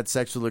having had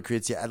sex with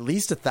Lucrezia at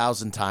least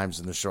 1,000 times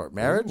in the short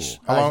marriage.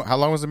 How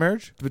long was the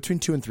marriage? Between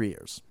 2 and 3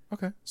 years.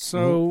 Okay.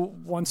 So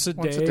once a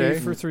day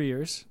for 3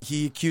 years.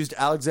 He accused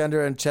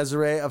Alexander and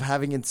Cesare of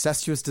having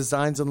incestuous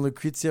designs on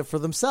Lucrezia for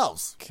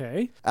themselves.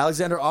 Okay.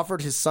 Alexander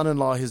offered his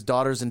son-in-law his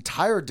daughter's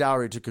entire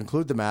dowry to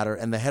conclude the matter,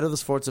 and the head of the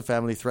Sforza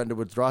family threatened to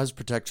withdraw his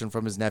protection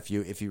from his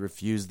nephew if he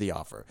refused the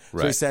offer. So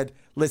he Right. said,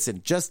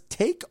 listen, just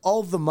take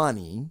all the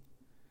money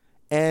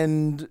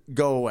and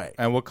go away.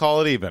 And we'll call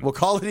it even. We'll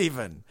call it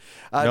even.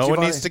 no one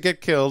Giovanni- needs to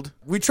get killed.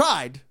 We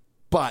tried,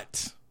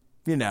 but,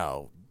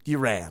 you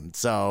ran.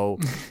 So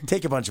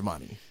take a bunch of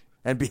money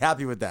and be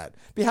happy with that.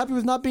 Be happy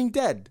with not being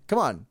dead. Come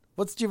on.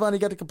 What's Giovanni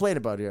got to complain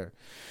about here?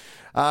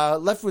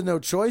 Left with no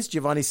choice,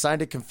 Giovanni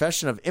signed a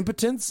confession of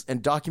impotence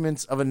and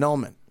documents of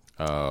annulment.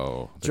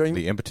 Oh, During-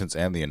 the impotence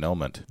and the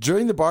annulment.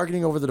 During the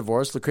bargaining over the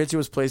divorce, Lucrezia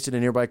was placed in a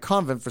nearby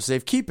convent for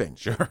safekeeping.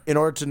 Sure. In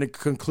order to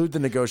conclude the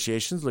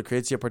negotiations,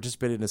 Lucrezia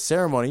participated in a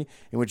ceremony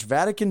in which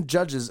Vatican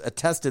judges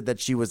attested that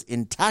she was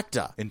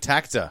intacta.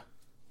 Intacta.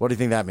 What do you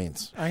think that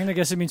means? I'm going to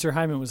guess it means her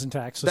hymen was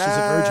intact, so she's a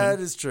That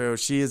virgin. is true.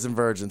 She is a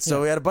virgin.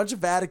 So we had a bunch of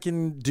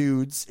Vatican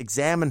dudes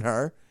examine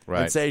her and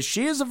Right. say,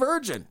 she is a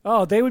virgin.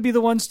 Oh, they would be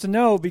the ones to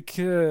know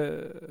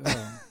because...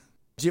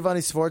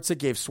 Giovanni Sforza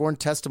gave sworn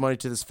testimony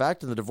to this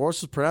fact, and the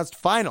divorce was pronounced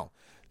final.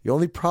 The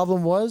only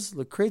problem was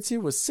Lucrezia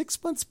was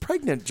 6 months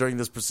pregnant during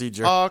this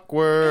procedure.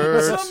 Awkward.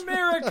 It's a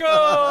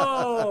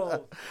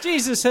miracle!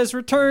 Jesus has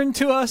returned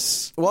to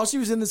us. While she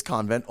was in this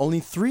convent,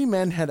 only 3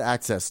 men had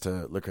access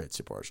to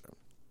Lucrezia Borgia.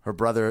 Her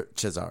brother,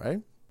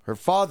 Cesare, her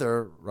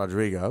father,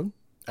 Rodrigo,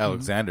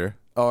 Alexander.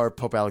 or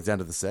Pope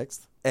Alexander VI,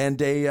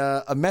 and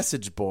a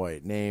message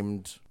boy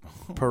named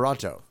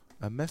Perato.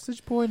 A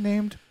message boy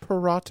named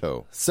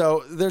Perato.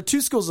 So there are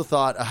 2 schools of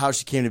thought of how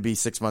she came to be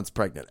 6 months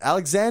pregnant.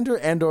 Alexander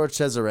and/or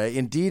Cesare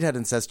indeed had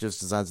incestuous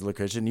designs of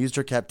Lucrezia and used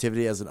her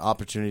captivity as an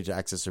opportunity to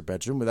access her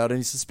bedroom without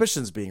any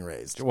suspicions being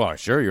raised. Well,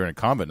 sure, you're in a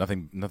convent.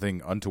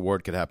 Nothing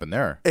untoward could happen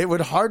there. It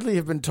would hardly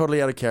have been totally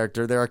out of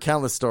character. There are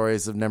countless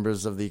stories of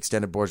members of the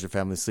extended Borgia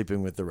family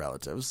sleeping with their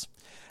relatives.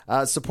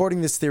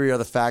 Supporting this theory are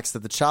the facts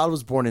that the child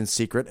was born in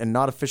secret and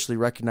not officially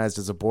recognized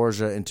as a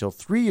Borgia until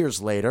 3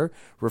 years later,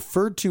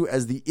 referred to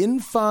as the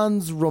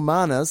Infans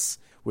Romanus,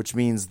 which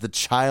means the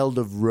child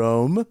of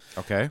Rome.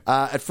 Okay.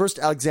 At first,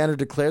 Alexander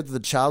declared that the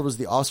child was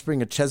the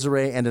offspring of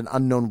Cesare and an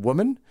unknown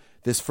woman.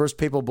 This first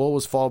papal bull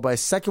was followed by a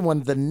second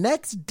one the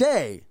next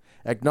day,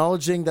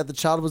 acknowledging that the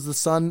child was the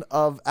son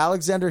of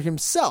Alexander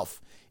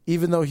himself,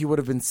 even though he would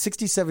have been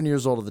 67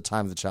 years old at the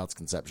time of the child's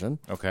conception.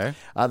 Okay.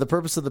 The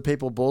purpose of the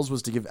papal bulls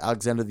was to give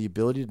Alexander the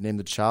ability to name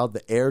the child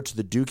the heir to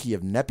the Duchy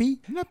of Nepi.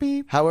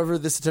 However,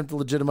 this attempt to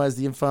legitimize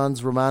the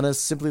infans Romanus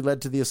simply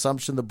led to the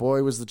assumption the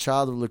boy was the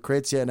child of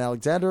Lucrezia and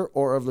Alexander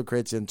or of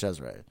Lucrezia and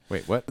Cesare.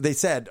 Wait, what? They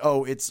said,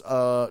 it's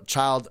a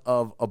child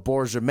of a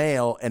Borgia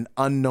male, an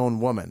unknown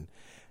woman.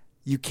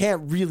 You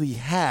can't really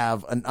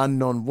have an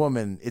unknown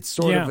woman. It's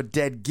sort of a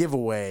dead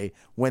giveaway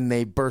when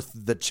they birth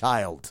the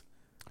child.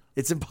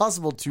 It's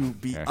impossible to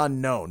be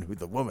unknown who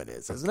the woman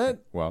is, isn't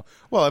it? Well,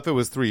 if it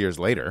was 3 years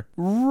later.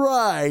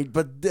 Right,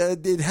 but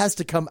it has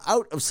to come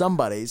out of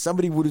somebody.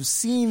 Somebody would have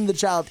seen the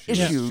child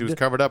issued. She was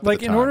covered up Like, at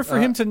the in time. order for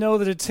him to know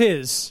that it's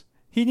his,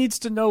 he needs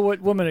to know what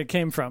woman it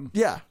came from.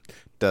 Yeah.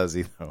 Does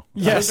he, though?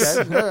 Yes.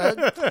 Okay, all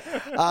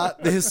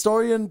right. The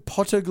historian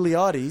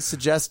Potogliati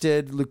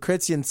suggested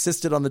Lucrezia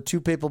insisted on the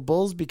two papal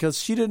bulls because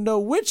she didn't know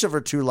which of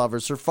her two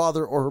lovers, her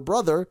father or her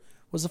brother,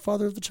 was the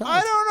father of the child. I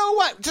don't know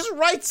what. Just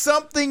write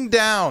something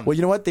down. Well,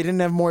 you know what? They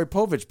didn't have Maury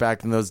Povich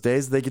back in those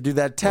days. They could do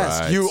that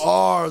test. Right. You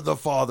are the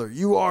father.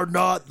 You are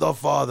not the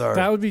father.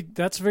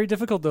 That's very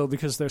difficult, though,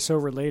 because they're so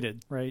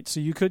related, right? So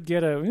you could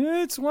get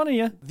it's one of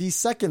you. The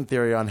second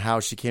theory on how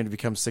she came to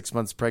become 6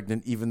 months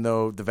pregnant, even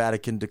though the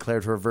Vatican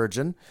declared her a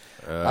virgin.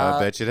 I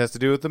bet you it has to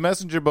do with the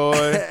messenger boy.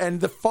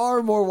 And the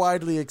far more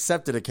widely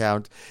accepted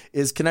account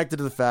is connected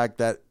to the fact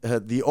that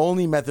the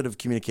only method of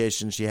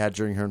communication she had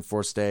during her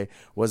enforced stay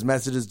was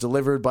messages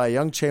delivered by a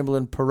young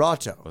chamberlain,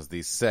 Parato. Was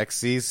the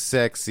sexy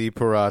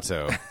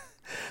Parato.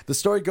 The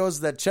story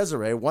goes that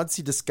Cesare, once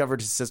he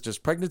discovered his sister's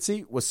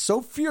pregnancy, was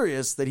so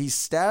furious that he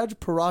stabbed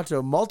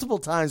Parato multiple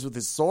times with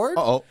his sword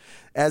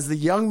as the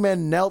young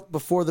men knelt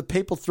before the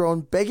papal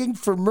throne begging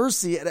for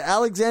mercy at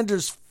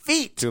Alexander's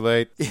feet. Too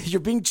late. You're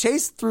being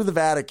chased through the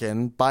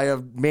Vatican by a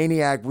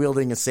maniac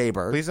wielding a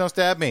saber. Please don't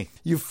stab me.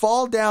 You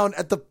fall down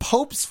at the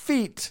Pope's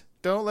feet.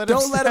 Don't let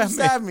him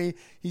stab me.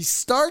 He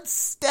starts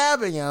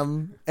stabbing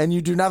him, and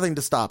you do nothing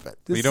to stop it.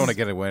 You don't want to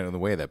get away in the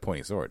way of that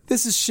pointy sword.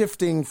 This is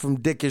shifting from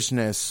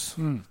dickishness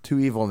to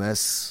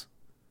evilness.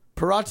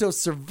 Parato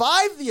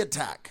survived the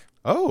attack.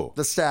 Oh.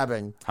 The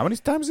stabbing. How many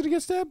times did he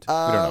get stabbed? We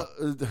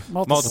don't know.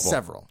 Multiple.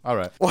 Several. All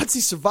right. Once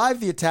he survived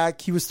the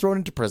attack, he was thrown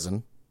into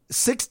prison.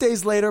 6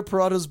 days later,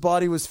 Parato's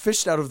body was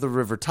fished out of the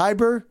river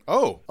Tiber.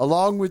 Oh.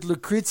 Along with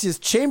Lucrezia's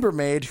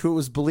chambermaid, who it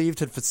was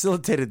believed had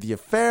facilitated the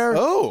affair.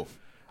 Oh.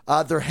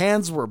 Their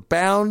hands were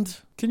bound.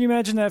 Can you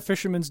imagine that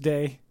fisherman's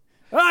day?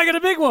 Oh, I got a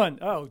big one.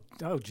 Oh,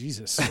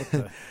 Jesus.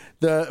 What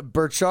The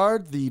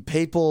Burchard, the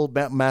papal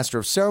master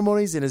of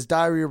ceremonies, in his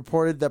diary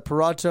reported that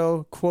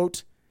Parato,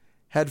 quote,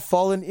 had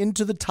fallen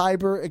into the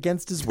Tiber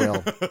against his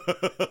will.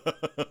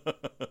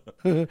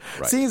 Right.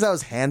 Seeing as how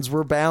his hands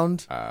were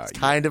bound, it's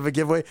kind of a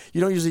giveaway.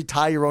 You don't usually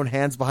tie your own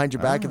hands behind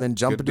your back and then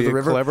jump into the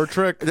river. Clever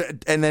trick.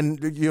 And then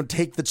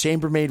take the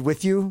chambermaid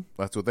with you.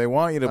 That's what they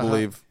want you to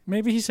believe.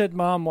 Maybe he said,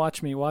 "Mom,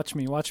 watch me, Mom,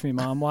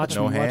 watch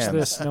No me, watch hands.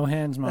 this, no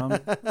hands, Mom."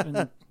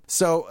 And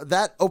So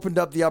that opened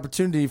up the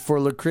opportunity for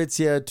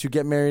Lucrezia to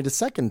get married a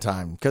second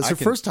time because her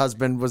first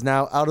husband was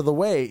now out of the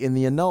way in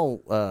the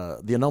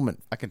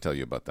annulment. I can tell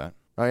you about that.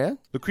 Oh, yeah?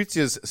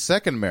 Lucrezia's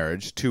second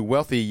marriage to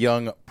wealthy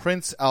young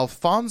Prince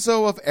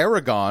Alfonso of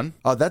Aragon.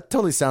 Oh, that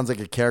totally sounds like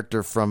a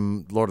character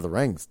from Lord of the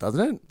Rings,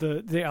 doesn't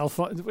it? the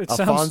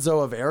Alfonso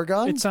of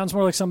Aragon? It sounds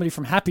more like somebody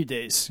from Happy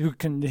Days who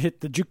can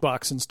hit the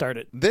jukebox and start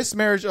it. This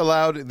marriage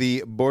allowed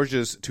the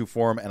Borgias to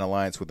form an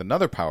alliance with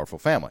another powerful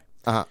family.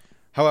 Uh-huh.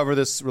 However,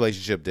 this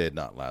relationship did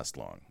not last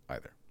long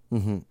either.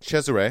 Mm-hmm.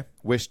 Cesare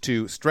wished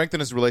to strengthen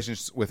his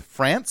relations with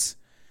France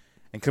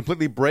and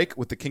completely break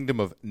with the Kingdom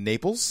of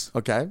Naples.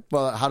 Okay.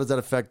 Well, how does that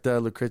affect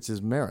Lucrezia's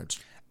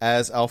marriage?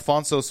 As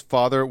Alfonso's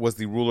father was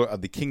the ruler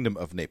of the Kingdom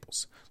of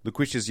Naples,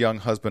 Lucrezia's young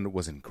husband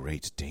was in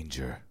great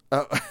danger.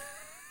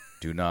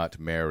 Do not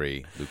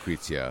marry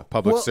Lucrezia.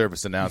 Public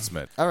service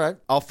announcement. All right.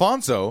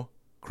 Alfonso,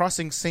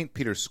 crossing St.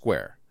 Peter's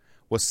Square,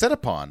 was set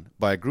upon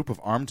by a group of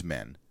armed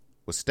men,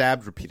 was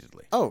stabbed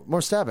repeatedly. Oh,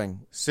 more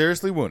stabbing.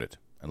 Seriously wounded,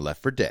 and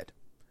left for dead.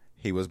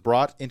 He was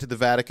brought into the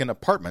Vatican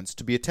apartments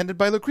to be attended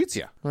by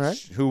Lucrezia,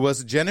 who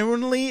was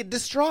genuinely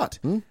distraught,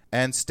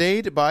 and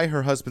stayed by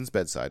her husband's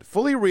bedside,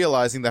 fully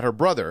realizing that her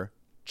brother,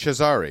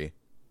 Cesare,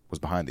 was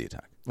behind the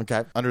attack.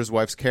 Okay. Under his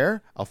wife's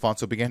care,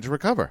 Alfonso began to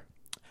recover.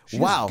 She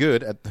Wow. was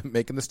good at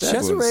making the stab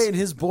wounds. Cesare and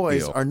his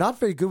boys deal. are not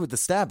very good with the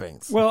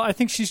stabbings. Well, I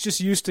think she's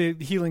just used to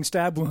healing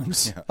stab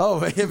wounds. Oh,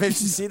 have you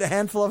seen a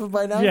handful of them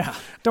by now? Yeah.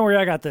 Don't worry,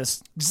 I got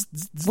this.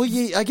 Well,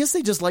 I guess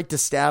they just like to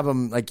stab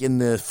them like in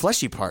the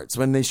fleshy parts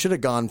when they should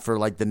have gone for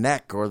like the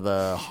neck or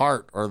the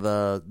heart or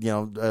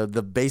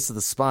the base of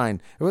the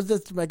spine. It was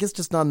just, I guess,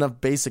 just not enough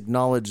basic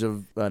knowledge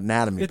of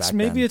anatomy.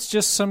 Maybe it's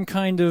just some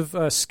kind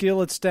of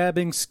skill at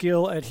stabbing,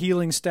 skill at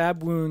healing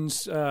stab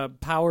wounds,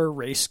 power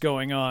race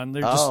going on.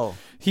 They're just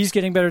he's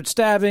getting better at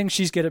stabbing,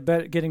 she's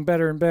getting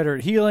better and better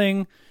at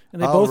healing,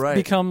 and they both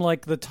become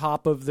like the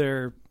top of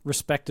their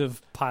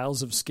respective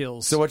piles of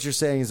skills. So what you're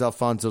saying is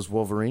Alfonso's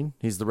Wolverine?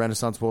 He's the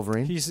Renaissance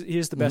Wolverine? He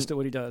is the best at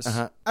what he does.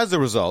 As a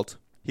result,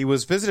 he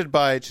was visited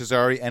by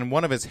Cesare and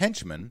one of his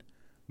henchmen,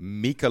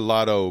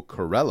 Michelotto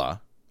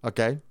Corella.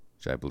 Okay.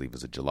 which I believe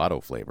is a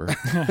gelato flavor,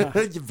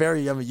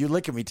 Very yummy. You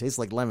look at me, tastes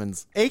like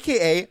lemons.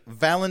 a.k.a.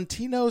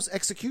 Valentino's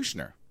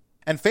Executioner,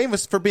 and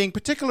famous for being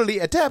particularly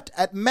adept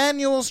at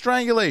manual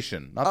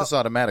strangulation. Not this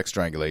automatic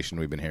strangulation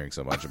we've been hearing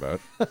so much about.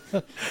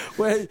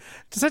 Wait,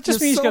 Does that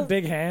just mean he's got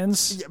big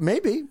hands? Yeah,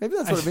 maybe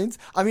that's what it means.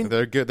 I mean,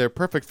 They're good. They're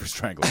perfect for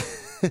strangling.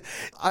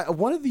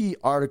 one of the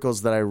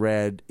articles that I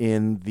read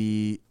in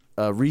the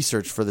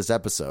research for this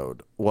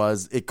episode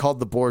was it called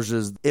the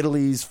Borgias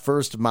Italy's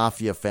first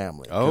mafia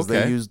family. Because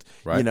they used,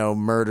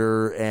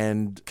 murder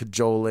and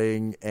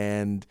cajoling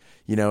and,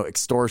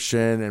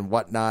 extortion and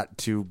whatnot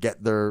to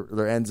get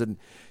their ends. And,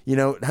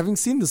 having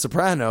seen The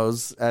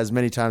Sopranos as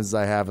many times as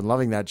I have and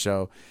loving that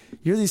show,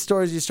 you hear these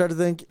stories, you start to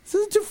think, this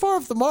isn't too far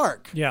off the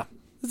mark. Yeah.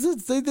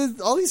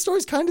 All these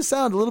stories kind of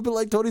sound a little bit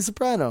like Tony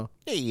Soprano.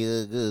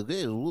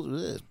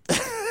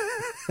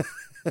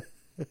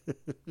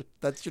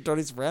 That's your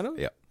Tony Soprano?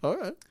 Yeah. All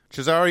right.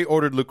 Cesare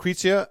ordered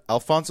Lucrezia,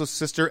 Alfonso's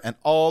sister, and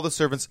all the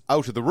servants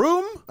out of the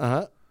room.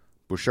 Uh-huh.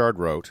 Bouchard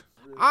wrote,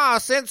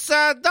 Since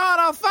Don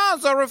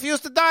Alfonso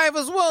refused to die of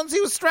his wounds,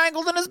 he was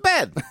strangled in his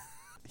bed.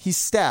 He's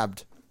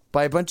stabbed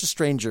by a bunch of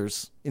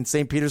strangers in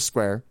St. Peter's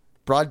Square,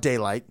 broad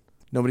daylight.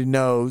 Nobody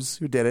knows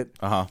who did it.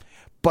 Uh-huh.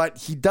 But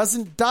he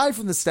doesn't die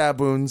from the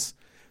stab wounds,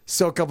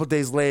 so a couple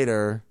days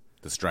later,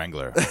 the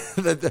Strangler.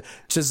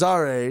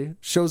 Cesare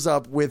shows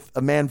up with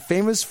a man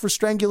famous for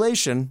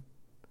strangulation,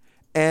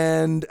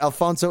 and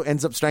Alfonso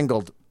ends up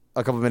strangled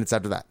a couple minutes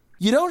after that.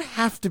 You don't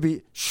have to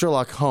be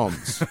Sherlock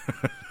Holmes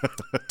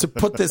to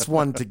put this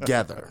one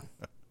together.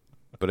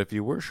 But if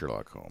you were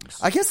Sherlock Holmes.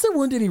 I guess there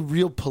weren't any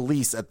real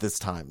police at this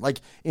time. Like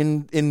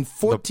in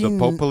 14... The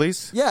Pope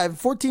police? Yeah, in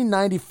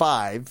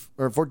 1495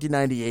 or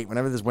 1498,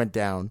 whenever this went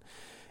down,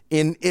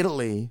 in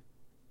Italy,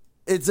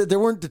 there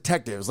weren't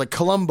detectives. Like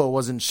Columbo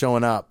wasn't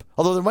showing up.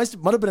 Although there might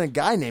have been a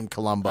guy named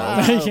Columbo.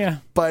 Yeah.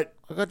 But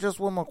I got just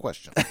one more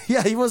question.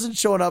 yeah, he wasn't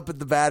showing up at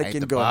the Vatican Hate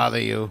to going, bother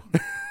you.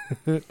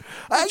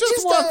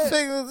 just one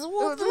thing.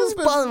 What's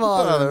been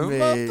bothering me?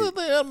 One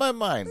thing on my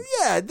mind.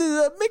 Yeah,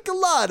 the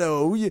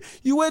Michelado.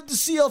 You went to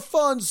see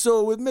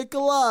Alfonso with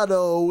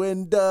Michelado,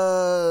 and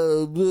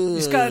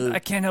He's got, I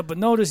can't help but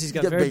notice, he's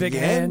got very big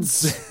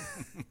hands.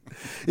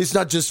 It's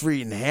not just for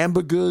eating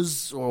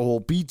hamburgers or a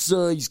whole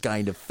pizza. He's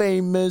kind of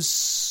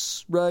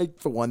famous, right?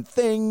 For one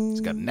thing.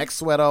 He's got neck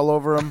sweat all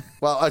over him.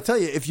 Well, I'll tell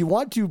you, if you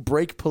want to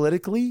break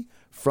politically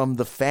from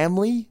the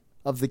family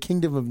of the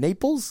Kingdom of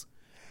Naples,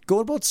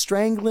 going about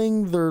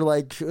strangling their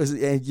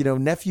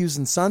nephews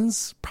and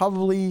sons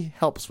probably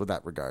helps with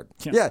that regard.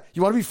 Yeah,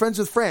 you want to be friends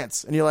with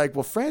France, and you're like,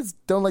 well, France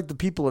don't like the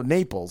people of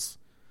Naples.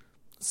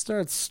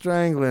 Start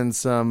strangling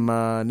some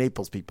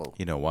Naples people.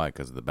 You know why?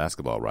 Because of the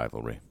basketball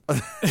rivalry.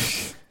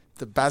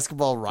 The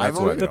basketball That's why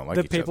rivalry. they don't like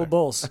The each Papal other.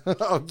 Bulls.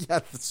 Oh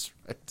yeah, that's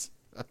right.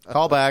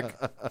 Call back.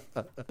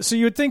 So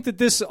you would think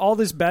that all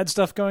this bad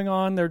stuff going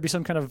on, there would be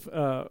some kind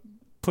of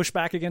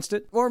pushback against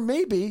it? Or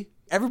maybe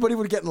everybody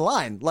would get in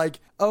line. Like,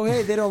 oh,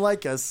 hey, they don't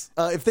like us.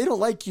 If they don't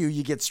like you,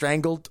 you get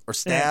strangled or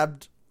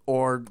stabbed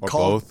or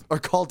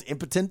called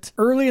impotent.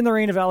 Early in the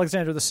reign of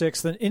Alexander VI,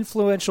 an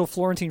influential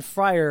Florentine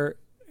friar,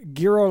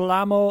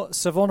 Girolamo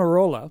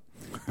Savonarola,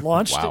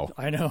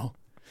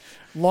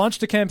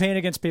 launched a campaign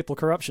against papal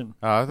corruption.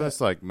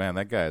 That's like, man,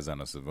 that guy is on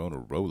a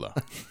Savonarola.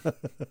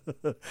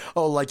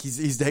 Oh, like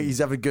he's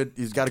got a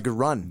good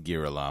run.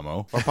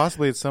 Girolamo. Or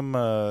possibly it's some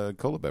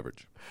cola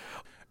beverage.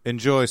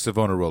 Enjoy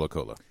Savonarola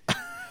Cola.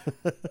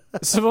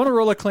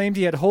 Savonarola claimed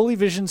he had holy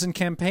visions and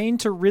campaigned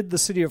to rid the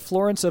city of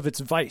Florence of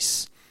its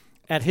vice.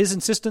 At his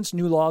insistence,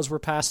 new laws were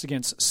passed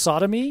against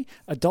sodomy,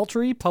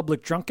 adultery,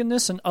 public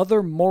drunkenness, and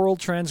other moral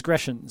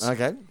transgressions.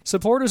 Okay.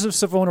 Supporters of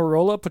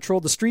Savonarola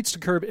patrolled the streets to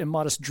curb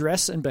immodest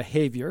dress and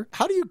behavior.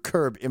 How do you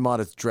curb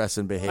immodest dress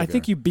and behavior? I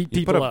think you beat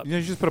people up.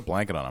 You just put a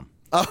blanket on him.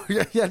 Oh,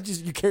 yeah,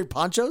 just you carry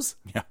ponchos?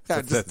 Yeah.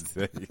 Just-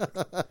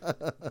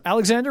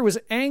 Alexander was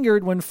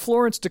angered when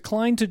Florence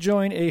declined to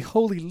join a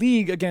holy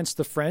league against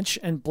the French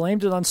and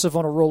blamed it on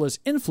Savonarola's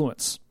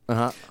influence.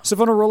 Uh-huh.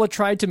 Savonarola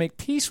tried to make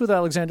peace with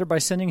Alexander by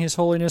sending His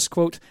Holiness,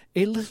 quote,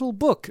 a little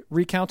book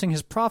recounting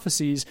his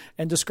prophecies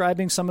and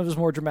describing some of his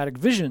more dramatic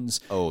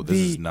visions. Oh, this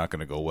is not going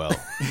to go well.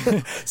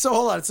 So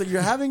hold on. So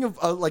you're having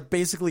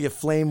basically a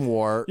flame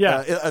war.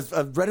 Yeah.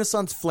 A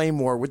Renaissance flame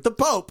war with the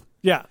Pope.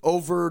 Yeah.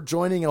 Over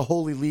joining a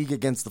holy league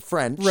against the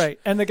French. Right.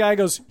 And the guy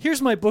goes,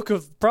 here's my book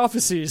of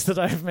prophecies that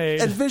I've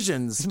made. And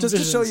visions. Just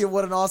to show you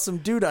what an awesome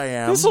dude I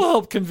am. This will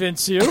help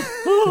convince you.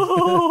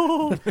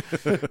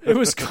 It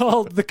was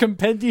called The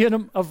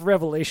Compendium of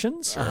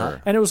Revelations. Uh-huh.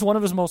 And it was one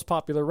of his most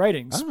popular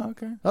writings. Oh,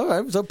 okay. All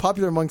right. So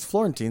popular amongst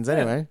Florentines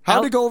anyway. Yeah.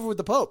 How did it go over with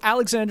the Pope?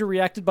 Alexander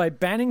reacted by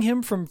banning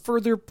him from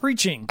further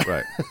preaching.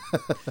 Right.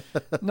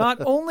 Not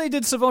only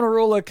did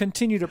Savonarola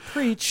continue to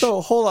preach.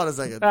 So hold on a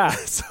second.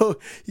 So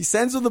he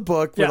sends him the book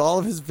with all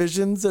of his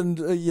visions and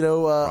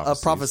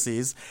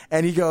prophecies,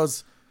 and he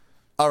goes,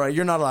 all right,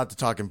 you're not allowed to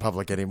talk in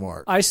public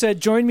anymore. I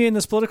said, join me in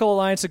this political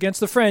alliance against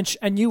the French,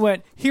 and you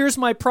went, here's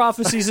my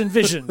prophecies and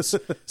visions.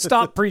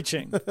 Stop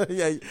preaching.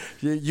 Yeah,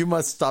 you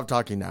must stop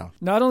talking now.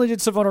 Not only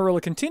did Savonarola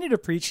continue to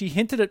preach, he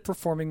hinted at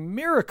performing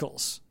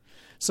miracles.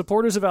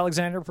 Supporters of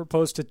Alexander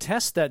proposed to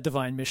test that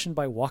divine mission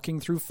by walking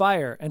through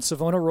fire, and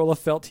Savonarola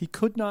felt he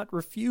could not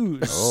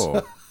refuse.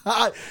 Oh.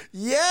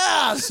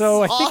 Yeah,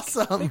 So I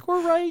awesome. think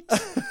we're right.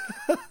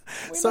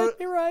 We might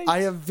be right. I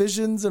have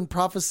visions and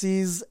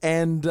prophecies,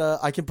 and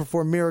I can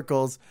perform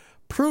miracles.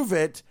 Prove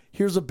it.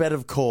 Here's a bed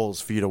of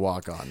coals for you to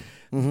walk on.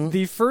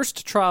 The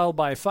first trial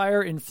by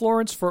fire in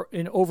Florence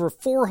in over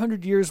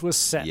 400 years was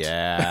set.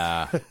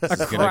 Yeah. This is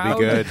going to crowd.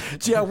 be good.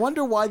 Gee, I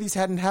wonder why these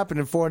hadn't happened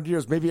in 400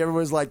 years. Maybe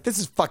everyone's like, this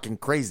is fucking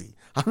crazy.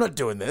 I'm not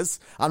doing this.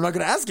 I'm not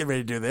going to ask anybody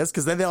to do this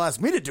because then they'll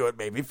ask me to do it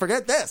maybe.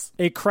 Forget this.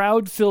 A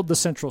crowd filled the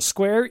central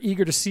square,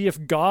 eager to see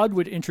if God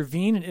would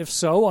intervene, and if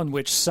so, on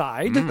which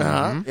side.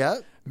 Yeah.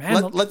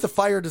 Man, let the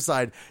fire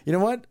decide. You know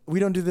what?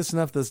 We don't do this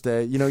enough this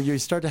day. You know, you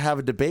start to have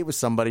a debate with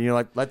somebody, and you're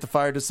like, let the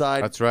fire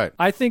decide. That's right.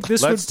 I think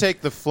this Let's would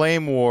take the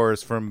flame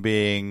wars from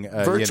being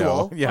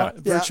Virtual.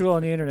 virtual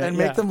on the internet and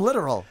yeah. make them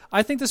literal.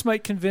 I think this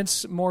might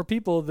convince more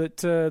people that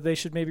they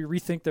should maybe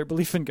rethink their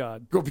belief in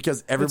God. Go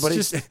because everybody,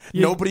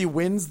 nobody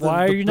wins.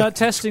 Why are you not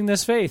testing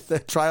this faith? the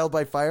trial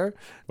by fire?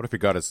 What if we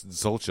got a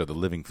Zolcha, the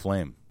living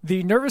flame?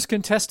 The nervous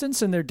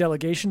contestants and their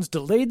delegations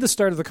delayed the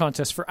start of the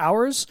contest for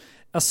hours.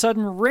 A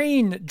sudden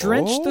rain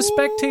drenched the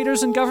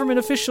spectators, and government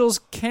officials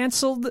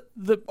canceled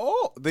the...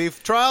 Oh, the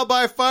trial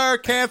by fire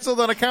canceled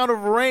on account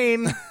of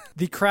rain.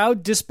 The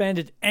crowd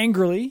disbanded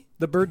angrily.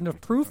 The burden of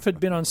proof had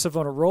been on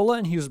Savonarola,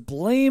 and he was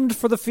blamed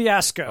for the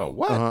fiasco.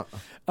 What?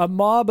 A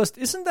mob...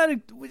 Isn't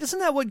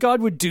that what God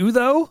would do,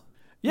 though?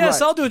 Yes,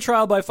 Right. I'll do a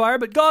trial by fire,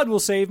 but God will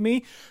save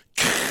me.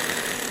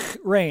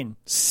 Rain.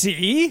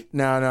 See?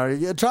 No.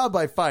 A trial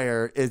by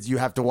fire is you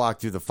have to walk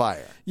through the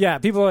fire. Yeah,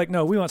 people are like,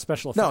 no, we want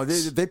special No,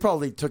 effects. they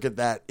probably took it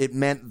that it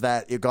meant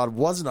that God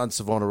wasn't on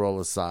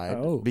Savonarola's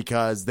side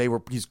because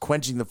he's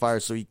quenching the fire,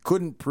 so he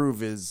couldn't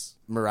prove his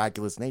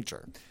miraculous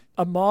nature.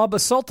 A mob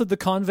assaulted the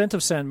convent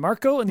of San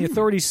Marco, and the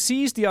authorities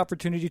seized the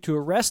opportunity to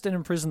arrest and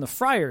imprison the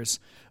friars.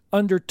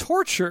 Under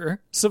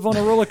torture,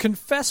 Savonarola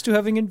confessed to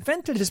having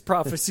invented his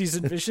prophecies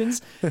and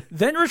visions,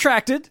 then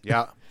retracted,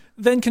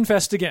 then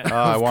confessed again.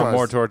 I want course.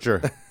 more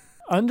torture.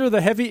 Under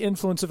the heavy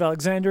influence of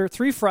Alexander,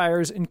 3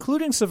 friars,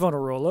 including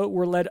Savonarola,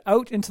 were led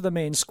out into the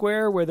main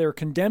square where they were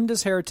condemned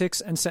as heretics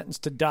and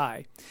sentenced to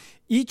die.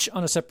 Each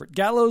on a separate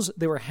gallows,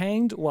 they were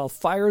hanged while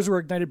fires were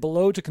ignited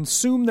below to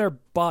consume their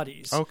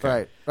bodies.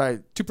 Okay.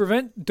 Right. To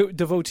prevent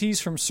devotees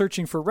from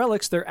searching for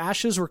relics, their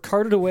ashes were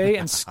carted away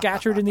and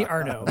scattered in the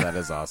Arno. That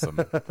is awesome.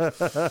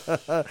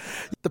 The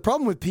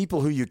problem with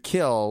people who you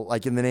kill,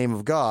 like in the name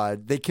of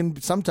God, they can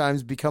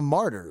sometimes become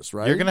martyrs,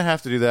 right? You're going to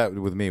have to do that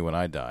with me when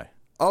I die.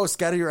 Oh,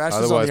 scatter your ashes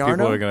Otherwise, on the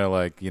people Arno? are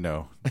going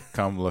to,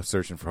 come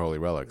searching for holy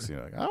relics.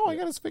 You're like, oh, I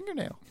got his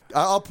fingernail.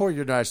 I'll pour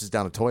your ashes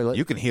down a toilet.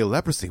 You can heal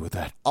leprosy with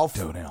that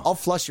toenail. I'll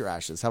flush your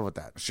ashes. How about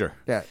that? Sure.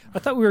 Yeah. I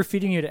thought we were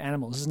feeding you to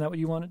animals. Isn't that what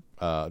you wanted?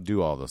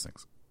 Do all those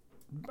things.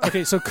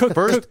 Okay, so cook.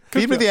 First, cook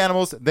feed me the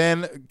animals,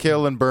 then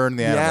kill and burn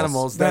the The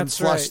animals, then That's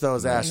flush right.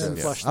 those And ashes. then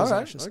flush All those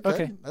right. ashes. Okay.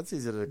 Okay. That's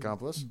easy to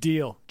accomplish.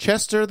 Deal.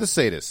 Chester the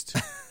sadist.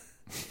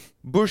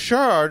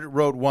 Bouchard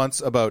wrote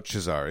once about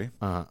Cesare.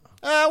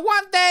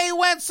 One day he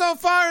went so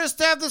far as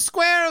to have the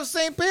square of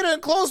St. Peter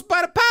enclosed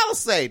by the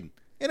palisade,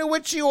 in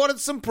which he ordered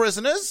some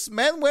prisoners,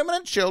 men, women,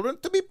 and children,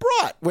 to be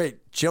brought.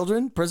 Wait,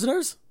 children?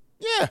 Prisoners?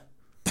 Yeah.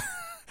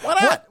 Why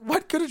not?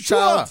 What could a Sure.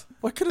 child...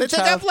 What could They a take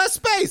up child... less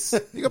space.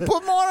 You can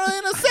put more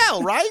in a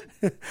cell, right?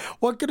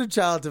 What could a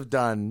child have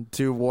done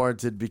to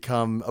warranted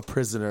become a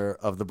prisoner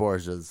of the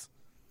Borgias?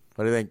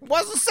 What do you think?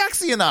 Wasn't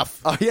sexy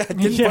enough. Oh yeah,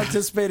 didn't Yeah.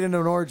 participate in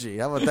an orgy.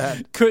 How about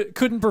that?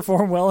 Couldn't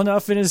perform well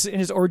enough in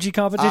his orgy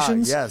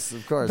competitions. Yes,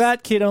 of course.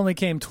 That kid only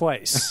came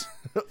twice.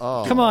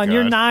 Come on,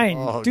 you're 9.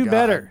 Oh, Do God.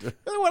 better. It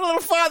went a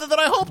little farther than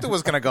I hoped it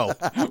was going to go.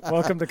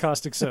 Welcome to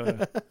Caustic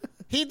Soda.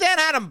 He then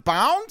had him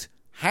bound,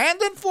 hand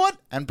and foot,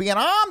 and being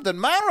armed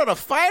and mounted on a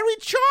fiery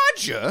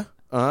charger.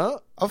 A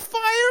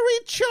fiery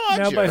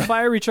charger. Now, by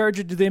fiery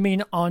charger, do they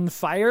mean on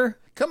fire?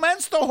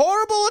 Commenced a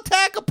horrible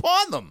attack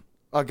upon them.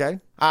 Okay.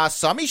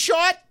 Some he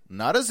shot,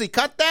 and others he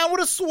cut down with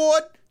a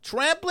sword,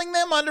 trampling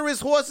them under his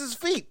horse's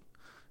feet.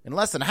 In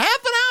less than half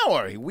an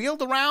hour, he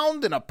wheeled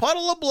around in a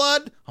puddle of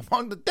blood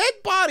among the dead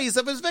bodies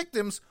of his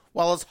victims,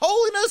 while His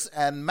Holiness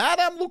and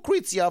Madame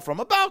Lucrezia from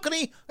a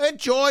balcony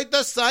enjoyed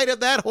the sight of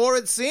that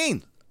horrid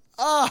scene.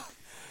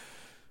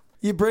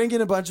 You bring in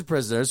a bunch of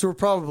prisoners who were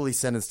probably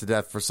sentenced to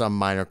death for some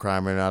minor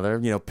crime or another,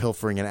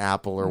 pilfering an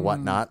apple or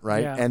whatnot,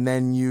 right? yeah. And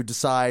then you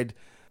decide,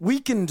 we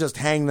can just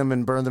hang them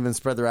and burn them and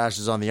spread their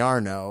ashes on the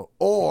Arno,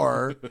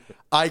 or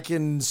I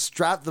can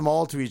strap them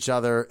all to each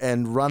other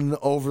and run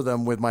over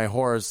them with my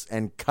horse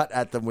and cut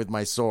at them with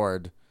my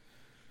sword.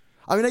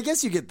 I mean, I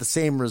guess you get the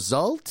same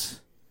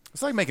result.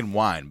 It's like making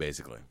wine,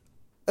 basically.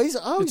 He's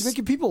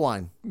making people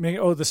wine.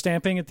 The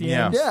stamping at the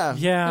Yeah. end?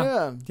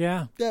 Yeah.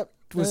 Yeah. Yeah.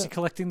 Was he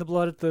collecting the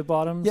blood at the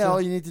bottom? Yeah, So-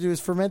 all you need to do is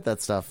ferment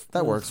that stuff.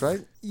 That works,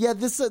 right? Yeah,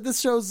 this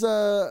shows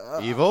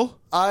Evil?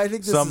 I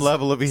think this Some is-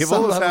 level of evil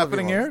some is level of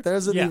happening evil. here?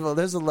 There's an Yeah. evil.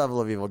 There's a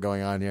level of evil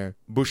going on here.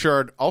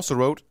 Bouchard also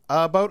wrote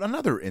about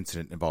another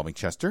incident involving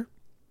Chester.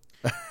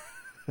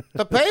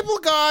 The papal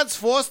guards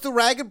forced the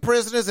ragged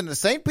prisoners into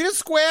St. Peter's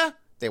Square,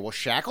 They were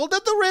shackled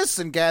at the wrists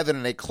and gathered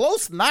in a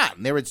close knot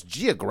near its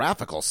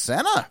geographical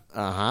center.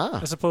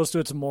 As opposed to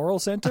its moral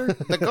center?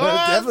 The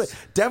guards,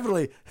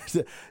 Definitely.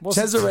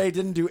 Cesare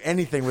didn't do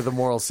anything with the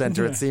moral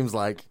center, it seems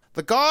like.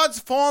 the guards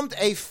formed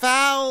a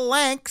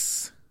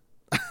phalanx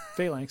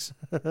Phalanx.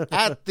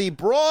 at the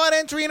broad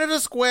entry into the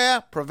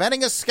square,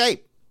 preventing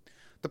escape.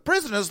 The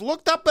prisoners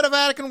looked up at the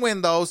Vatican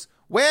windows,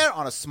 where,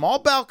 on a small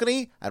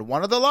balcony at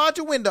one of the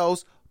larger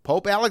windows,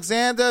 Pope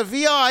Alexander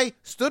VI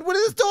stood with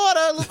his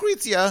daughter,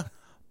 Lucrezia.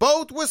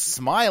 Both were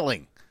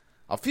smiling.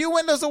 A few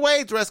windows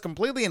away, dressed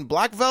completely in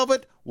black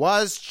velvet,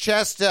 was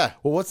Chester.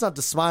 Well, what's not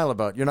to smile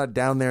about? You're not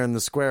down there in the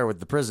square with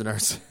the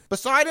prisoners.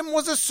 Beside him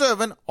was a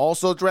servant,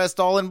 also dressed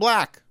all in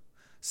black.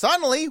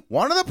 Suddenly,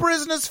 one of the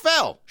prisoners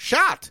fell,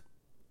 shot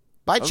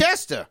by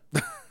Chester.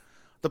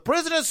 The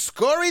prisoners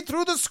scurried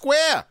through the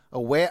square,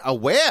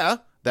 aware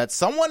that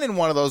someone in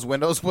one of those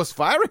windows was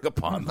firing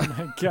upon them.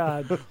 My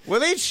God.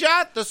 With each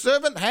shot, the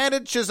servant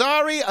handed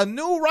Cesare a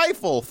new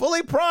rifle,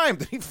 fully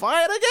primed, and he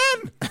fired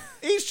again.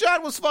 Each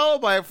shot was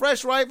followed by a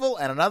fresh rifle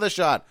and another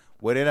shot.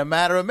 Within a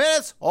matter of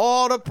minutes,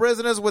 all the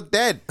prisoners were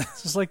dead.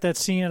 It's just like that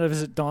scene out of,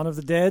 is it Dawn of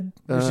the Dead?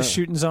 Where he's just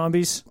shooting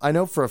zombies. I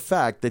know for a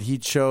fact that he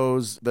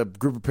chose the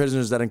group of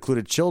prisoners that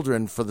included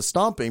children for the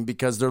stomping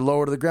because they're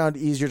lower to the ground,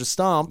 easier to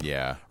stomp.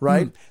 Yeah.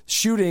 Right?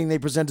 Shooting, they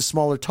present a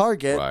smaller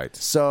target. Right.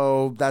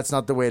 So that's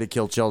not the way to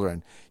kill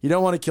children. You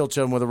don't want to kill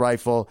children with a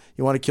rifle.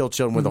 You want to kill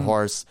children with a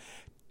horse.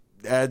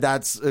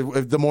 That's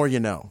the more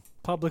you know.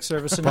 Public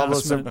service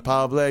announcement.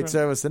 Public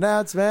service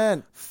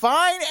announcement.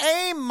 Fine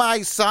aim,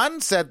 my son,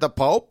 said the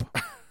Pope.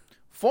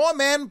 4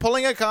 men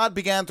pulling a cart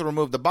began to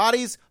remove the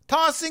bodies,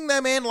 tossing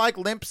them in like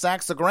limp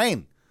sacks of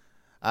grain.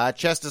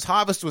 Chester's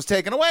harvest was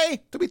taken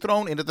away to be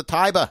thrown into the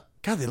Tiber.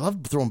 God, they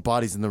loved throwing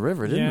bodies in the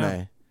river, didn't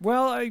they?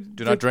 Well,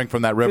 Do not drink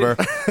from that river.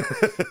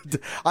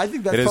 I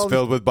think that's It is probably,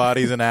 filled with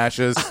bodies and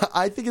ashes.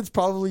 I think it's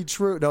probably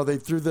true. No, they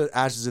threw the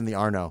ashes in the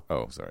Arno.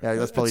 Oh, sorry. Yeah,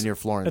 that's probably near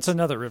Florence. it's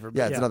another river. But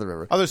yeah, it's another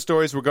river. Other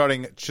stories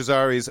regarding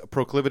Cesare's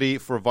proclivity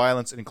for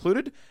violence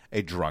included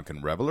a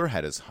drunken reveler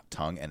had his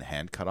tongue and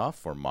hand cut off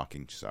for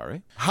mocking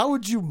Cesare. How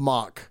would you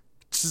mock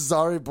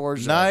Cesare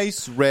Borgia?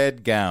 Nice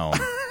red gown.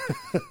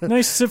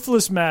 Nice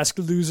syphilis mask,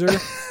 loser.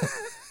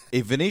 A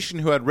Venetian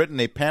who had written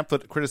a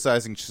pamphlet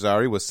criticizing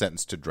Cesare was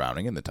sentenced to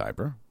drowning in the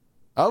Tiber.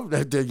 Oh,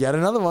 yet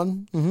another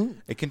one. Mm-hmm.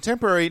 A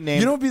contemporary named...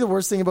 You know what would be the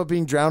worst thing about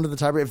being drowned in the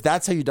Tiber? If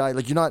that's how you die,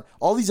 like you're not,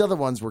 all these other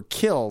ones were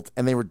killed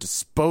and they were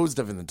disposed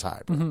of in the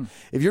Tiber.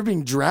 If you're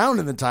being drowned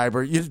in the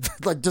Tiber, you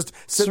like just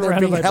sit there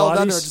Surrounded being by held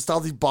bodies. under, just all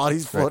these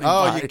bodies floating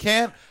Oh, by. you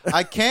can't.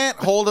 I can't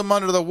hold him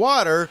under the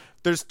water.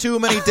 There's too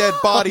many dead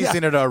bodies Yeah.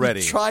 in it already.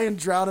 You try and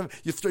drown him.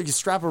 You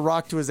strap a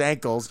rock to his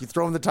ankles. You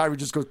throw him in the Tiber. He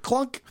just goes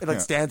clunk and like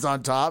stands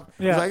on top.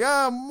 Yeah. He's like,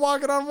 I'm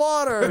walking on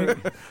water.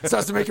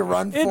 Starts to make a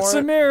run for It's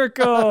it. a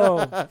miracle.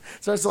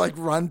 Starts to like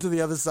run to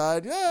the other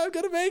side. Yeah, I'm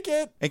gonna make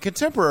it. A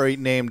contemporary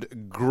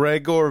named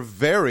Gregor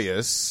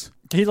Varius...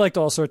 He liked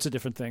all sorts of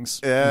different things.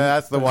 Yeah,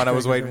 that's the one I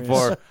was waiting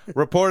for.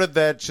 Reported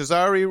that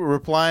Cesare,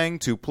 replying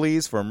to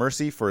pleas for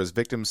mercy for his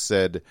victims,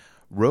 said,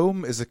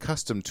 "Rome is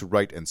accustomed to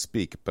write and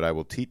speak, but I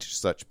will teach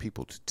such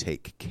people to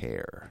take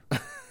care."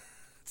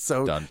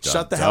 So Dun, dun,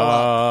 shut the hell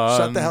up. dun.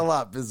 Shut the hell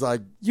up. Is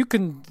like You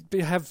can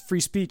have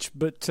free speech,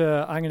 but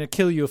I'm going to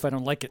kill you if I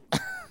don't like it.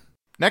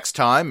 Next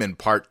time in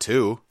part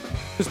 2.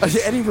 Are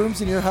there any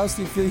rooms in your house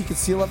that you feel you could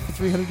seal up for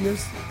 300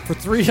 years? For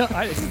 3,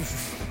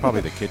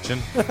 Probably the kitchen.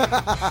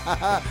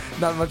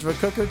 Not much of a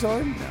cooker,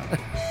 Torn?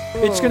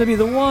 it's going to be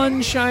the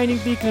one shining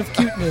beacon of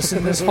cuteness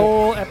in this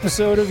whole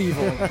episode of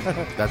Evil.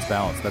 That's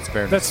balanced. That's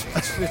fairness.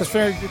 It's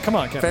fair. Come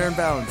on, Kevin. Fair and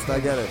balanced. I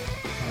get it.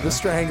 The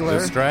Strangler.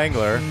 The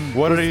Strangler.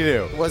 What did he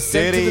do? Was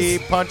sent Did to he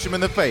the- punch him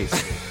in the face?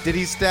 Did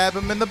he stab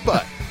him in the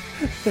butt?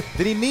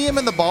 Did he knee him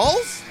in the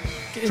balls?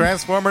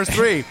 Transformers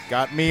 3.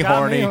 Got me Got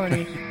horny. me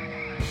horny.